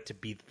rewrote it to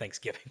be the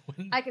Thanksgiving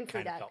one. I can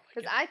see that,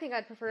 because I think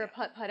I'd prefer a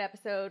putt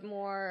episode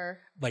more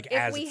like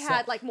if we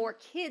had like more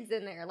kids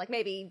in there, like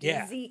maybe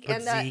Zeke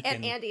and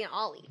Andy and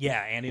Ollie. Yeah,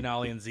 Andy and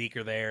Ollie and Zeke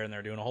are there, and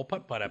they're doing a whole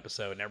putt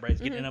episode, and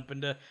everybody's getting up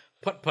into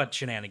putt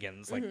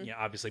shenanigans. Like, you know,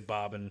 obviously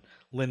Bob and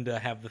Linda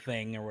have the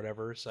thing or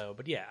whatever. So,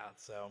 but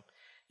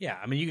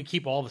I mean, you could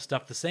keep all the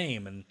stuff the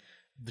same and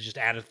just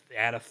add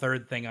a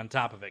third thing on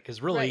top of it, because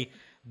really.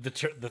 The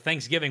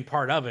Thanksgiving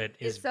part of it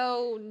is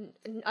so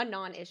a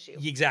non-issue.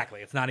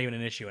 Exactly, it's not even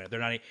an issue in it. They're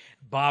not.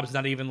 Bob's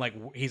not even like,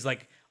 he's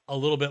like a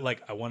little bit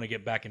like, I want to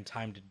get back in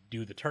time to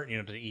do the turkey,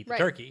 to eat the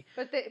turkey.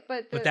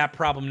 But that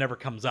problem never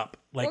comes up.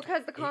 Like,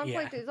 because the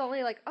conflict is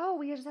only like,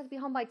 we just have to be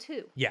home by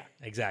 2. Yeah,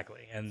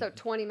 exactly. And so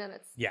 20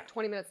 minutes. Yeah,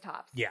 20 minutes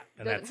tops. Yeah,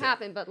 and it doesn't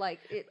happen. But like,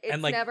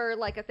 it's never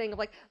like a thing of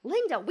like,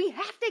 Linda, we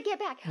have to get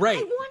back. Right.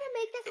 I want to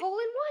make this hole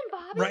in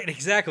one, Bobby. Right,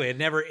 exactly. It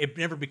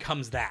never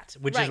becomes that,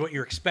 which is what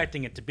you're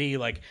expecting it to be.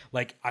 Like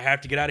I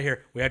have to get out of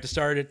here. We have to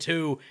start at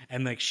 2,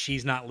 and like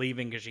she's not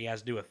leaving because she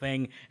has to do a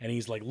thing, and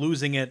he's like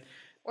losing it.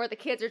 Or the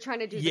kids are trying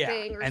to do the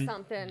thing or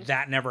something.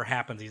 That never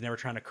happens. He's never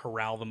trying to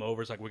corral them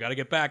over. It's like, we got to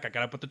get back. I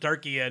got to put the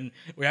turkey in.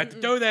 We have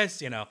to do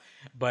this,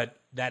 But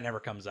that never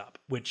comes up,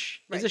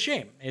 which is a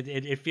shame.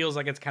 It feels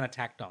like it's kind of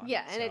tacked on.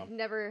 Yeah, and it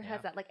never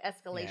has that like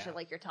escalation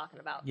like you're talking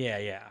about.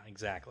 Yeah,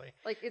 exactly.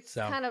 Like it's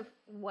kind of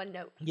one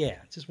note. Yeah,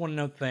 it's just one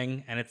note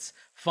thing, and it's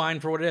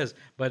fine for what it is.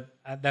 But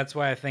that's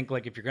why I think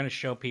like if you're going to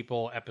show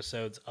people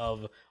episodes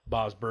of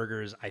Bob's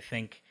Burgers, I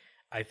think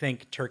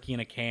Turkey in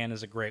a Can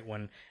is a great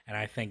one, and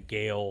I think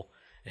Gail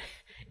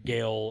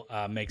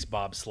makes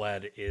Bob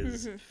Sled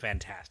is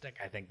fantastic.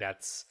 I think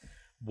that's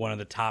one of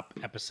the top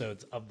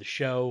episodes of the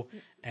show,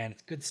 and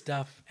it's good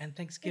stuff. And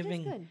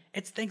Thanksgiving,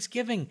 it's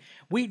Thanksgiving.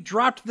 We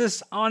dropped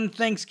this on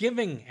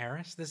Thanksgiving,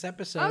 Eris. This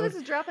episode. Oh, this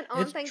is dropping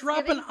on Thanksgiving. It's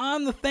dropping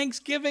on the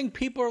Thanksgiving.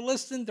 People are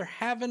listening. They're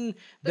having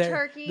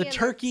the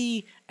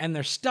turkey, and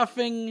their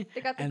stuffing.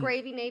 They got the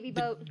gravy navy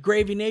boat.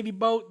 Gravy navy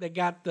boat. They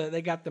got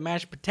the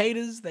mashed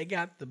potatoes. They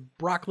got the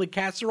broccoli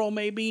casserole.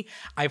 Maybe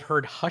I've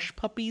heard hush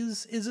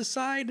puppies is a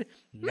side.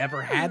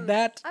 Never had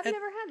that. I've never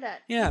had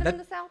that. Yeah, in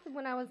the South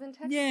when I was in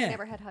Texas, I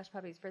never had hush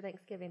puppies for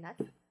Thanksgiving. That's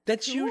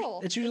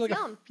cool. It's usually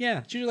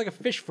it's usually like a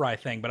fish fry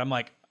thing. But I'm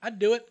like, I'd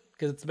do it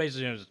because it's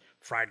basically just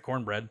fried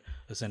cornbread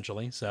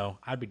essentially. So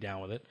I'd be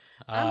down with it.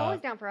 I'm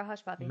always down for a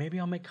hush puppy. Maybe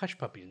I'll make hush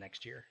puppies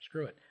next year.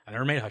 Screw it. I've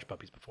never made hush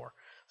puppies before.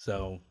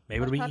 So maybe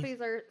hush it'll be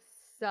puppies are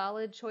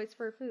solid choice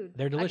for food.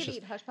 They're delicious. I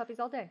could eat hush puppies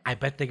all day. I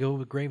bet they go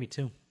with gravy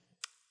too.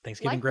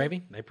 Thanksgiving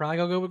gravy? They probably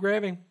go with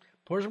gravy.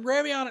 Pour some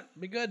gravy on it.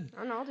 Be good.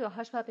 I don't know. I'll do a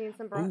hush puppy and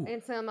some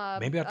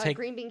maybe I'll take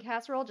green bean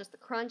casserole, just the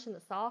crunch and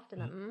the soft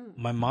and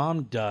My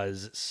mom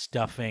does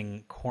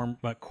stuffing,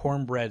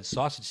 cornbread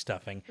sausage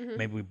stuffing.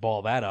 Maybe we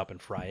ball that up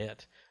and fry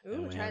it. Ooh,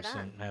 and we try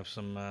have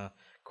some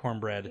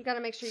cornbread. You got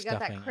to make sure you got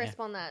that crisp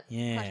on that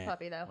hush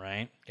puppy though.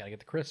 Right. Got to get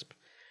the crisp.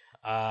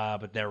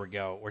 But there we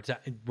go.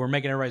 We're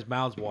making everybody's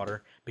mouths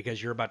water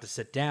because you're about to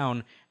sit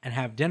down and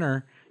have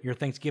dinner, your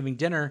Thanksgiving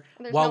dinner,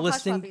 while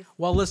listening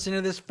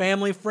to this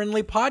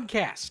family-friendly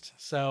podcast.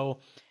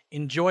 So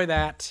enjoy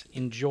that.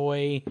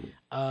 Enjoy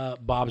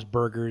Bob's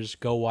Burgers.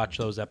 Go watch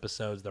those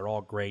episodes. They're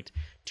all great.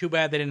 Too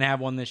bad they didn't have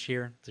one this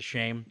year. It's a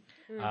shame.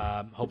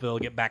 Hopefully they'll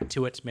get back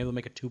to it. Maybe they'll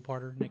make a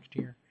 2-parter next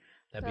year.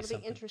 That'd be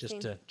something.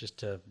 Interesting. Just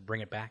to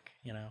bring it back.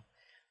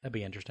 That'd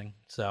be interesting.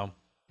 So,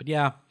 but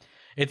yeah.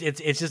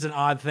 It's just an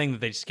odd thing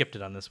that they skipped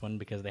it on this one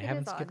because they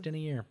haven't skipped in a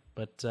year.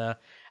 But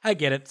I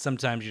get it.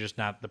 Sometimes you're just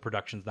not, the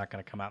production's not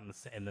going to come out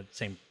in the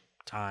same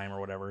time or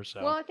whatever.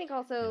 So well, I think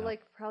also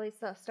like probably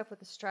stuff with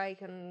the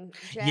strike and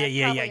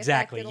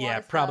exactly.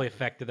 Probably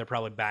affected. They're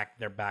probably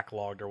they're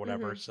backlogged or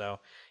whatever. So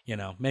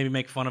maybe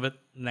make fun of it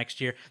next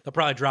year. They'll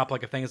probably drop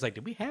like a thing. It's like,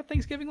 did we have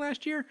Thanksgiving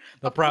last year?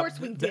 Of course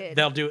we did.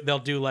 They'll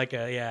do like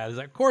it's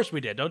like, of course we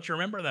did. Don't you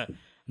remember that?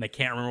 And they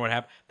can't remember what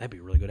happened. That'd be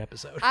a really good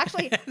episode.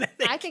 Actually, I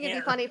think it'd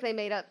be funny if they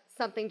made up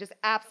something just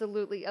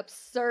absolutely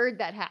absurd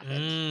that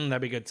happened.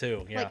 That'd be good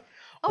too. Yeah.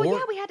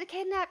 Like, we had to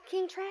kidnap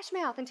King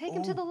Trashmouth and take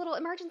him to the little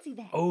emergency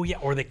van. Oh yeah,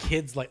 or the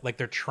kids like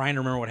they're trying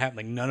to remember what happened.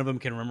 Like none of them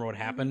can remember what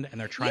happened, and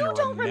they're trying to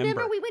remember. You don't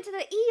remember we went to the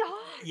ER?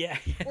 Yeah.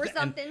 Or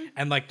something.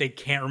 And like they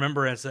can't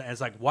remember as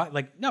like what?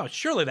 Like no,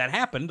 surely that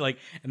happened. Like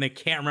and they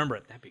can't remember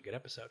it. That'd be a good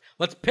episode.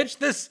 Let's pitch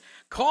this.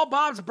 Call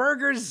Bob's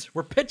Burgers.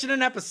 We're pitching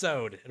an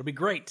episode. It'll be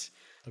great.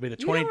 It'll be the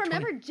 20. You don't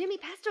remember Jimmy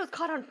Pesto's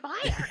caught on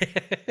fire?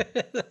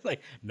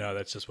 Like, no,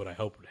 that's just what I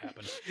hoped would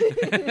happen.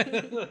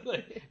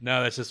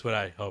 No, that's just what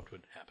I hoped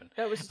would happen.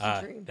 That was just a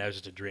dream. That was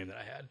just a dream that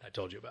I had. I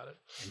told you about it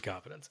in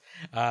confidence.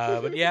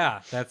 But yeah,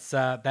 that's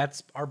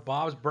our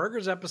Bob's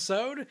Burgers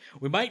episode.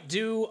 We might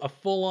do a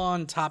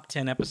full-on top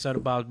 10 episode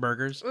of Bob's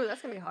Burgers. Ooh,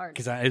 that's gonna be hard.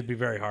 Because it'd be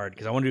very hard.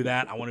 Because I want to do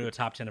that. I want to do a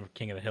top 10 of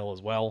King of the Hill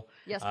as well.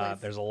 Yes,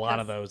 please. There's a lot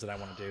of those that I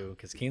want to do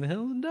because King of the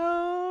Hill is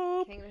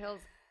dope. King of the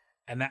Hill's.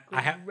 And that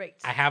I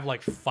have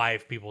like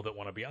 5 people that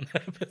want to be on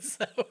that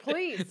episode.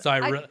 Please. So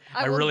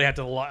I really have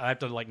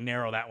to like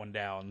narrow that one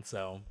down.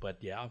 So, but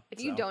yeah.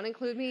 If you don't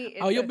include me,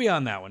 you'll be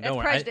on that one. Don't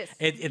worry. Prejudice.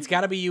 It's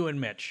got to be you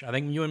and Mitch. I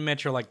think you and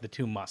Mitch are like the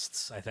 2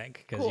 musts. I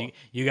think because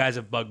you guys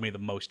have bugged me the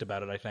most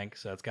about it. I think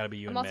so. It's got to be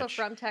you and Mitch. I'm also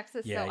from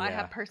Texas, so I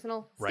have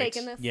personal stake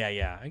in this.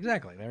 Yeah.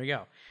 Exactly. There you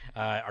go.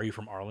 Are you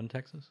from Arlen,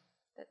 Texas?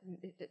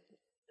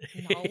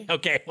 No.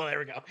 Okay, well there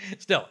we go.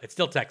 It's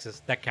still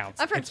Texas. That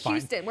counts. I'm from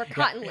Houston, where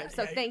Cotton lives,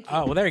 so thank you.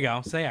 Oh, well there you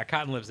go. So yeah,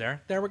 Cotton lives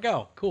there. There we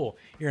go. Cool.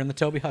 You're in the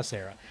Toby Huss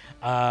era.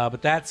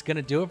 But that's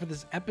gonna do it for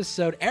this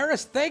episode.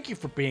 Eris, thank you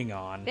for being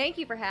on. Thank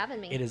you for having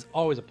me. It is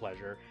always a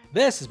pleasure.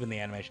 This has been the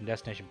Animation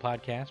Destination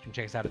Podcast. You can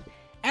check us out at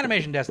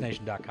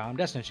animationdestination.com,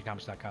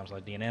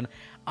 destinationcomics.com/DNN,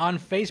 on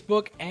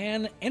Facebook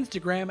and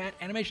Instagram at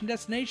Animation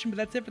Destination. But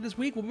that's it for this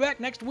week. We'll be back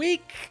next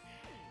week.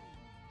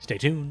 Stay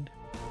tuned.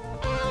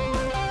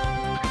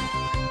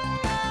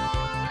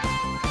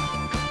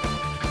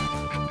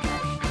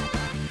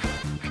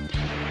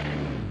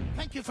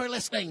 Thank you for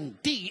listening,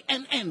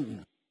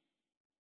 DNN.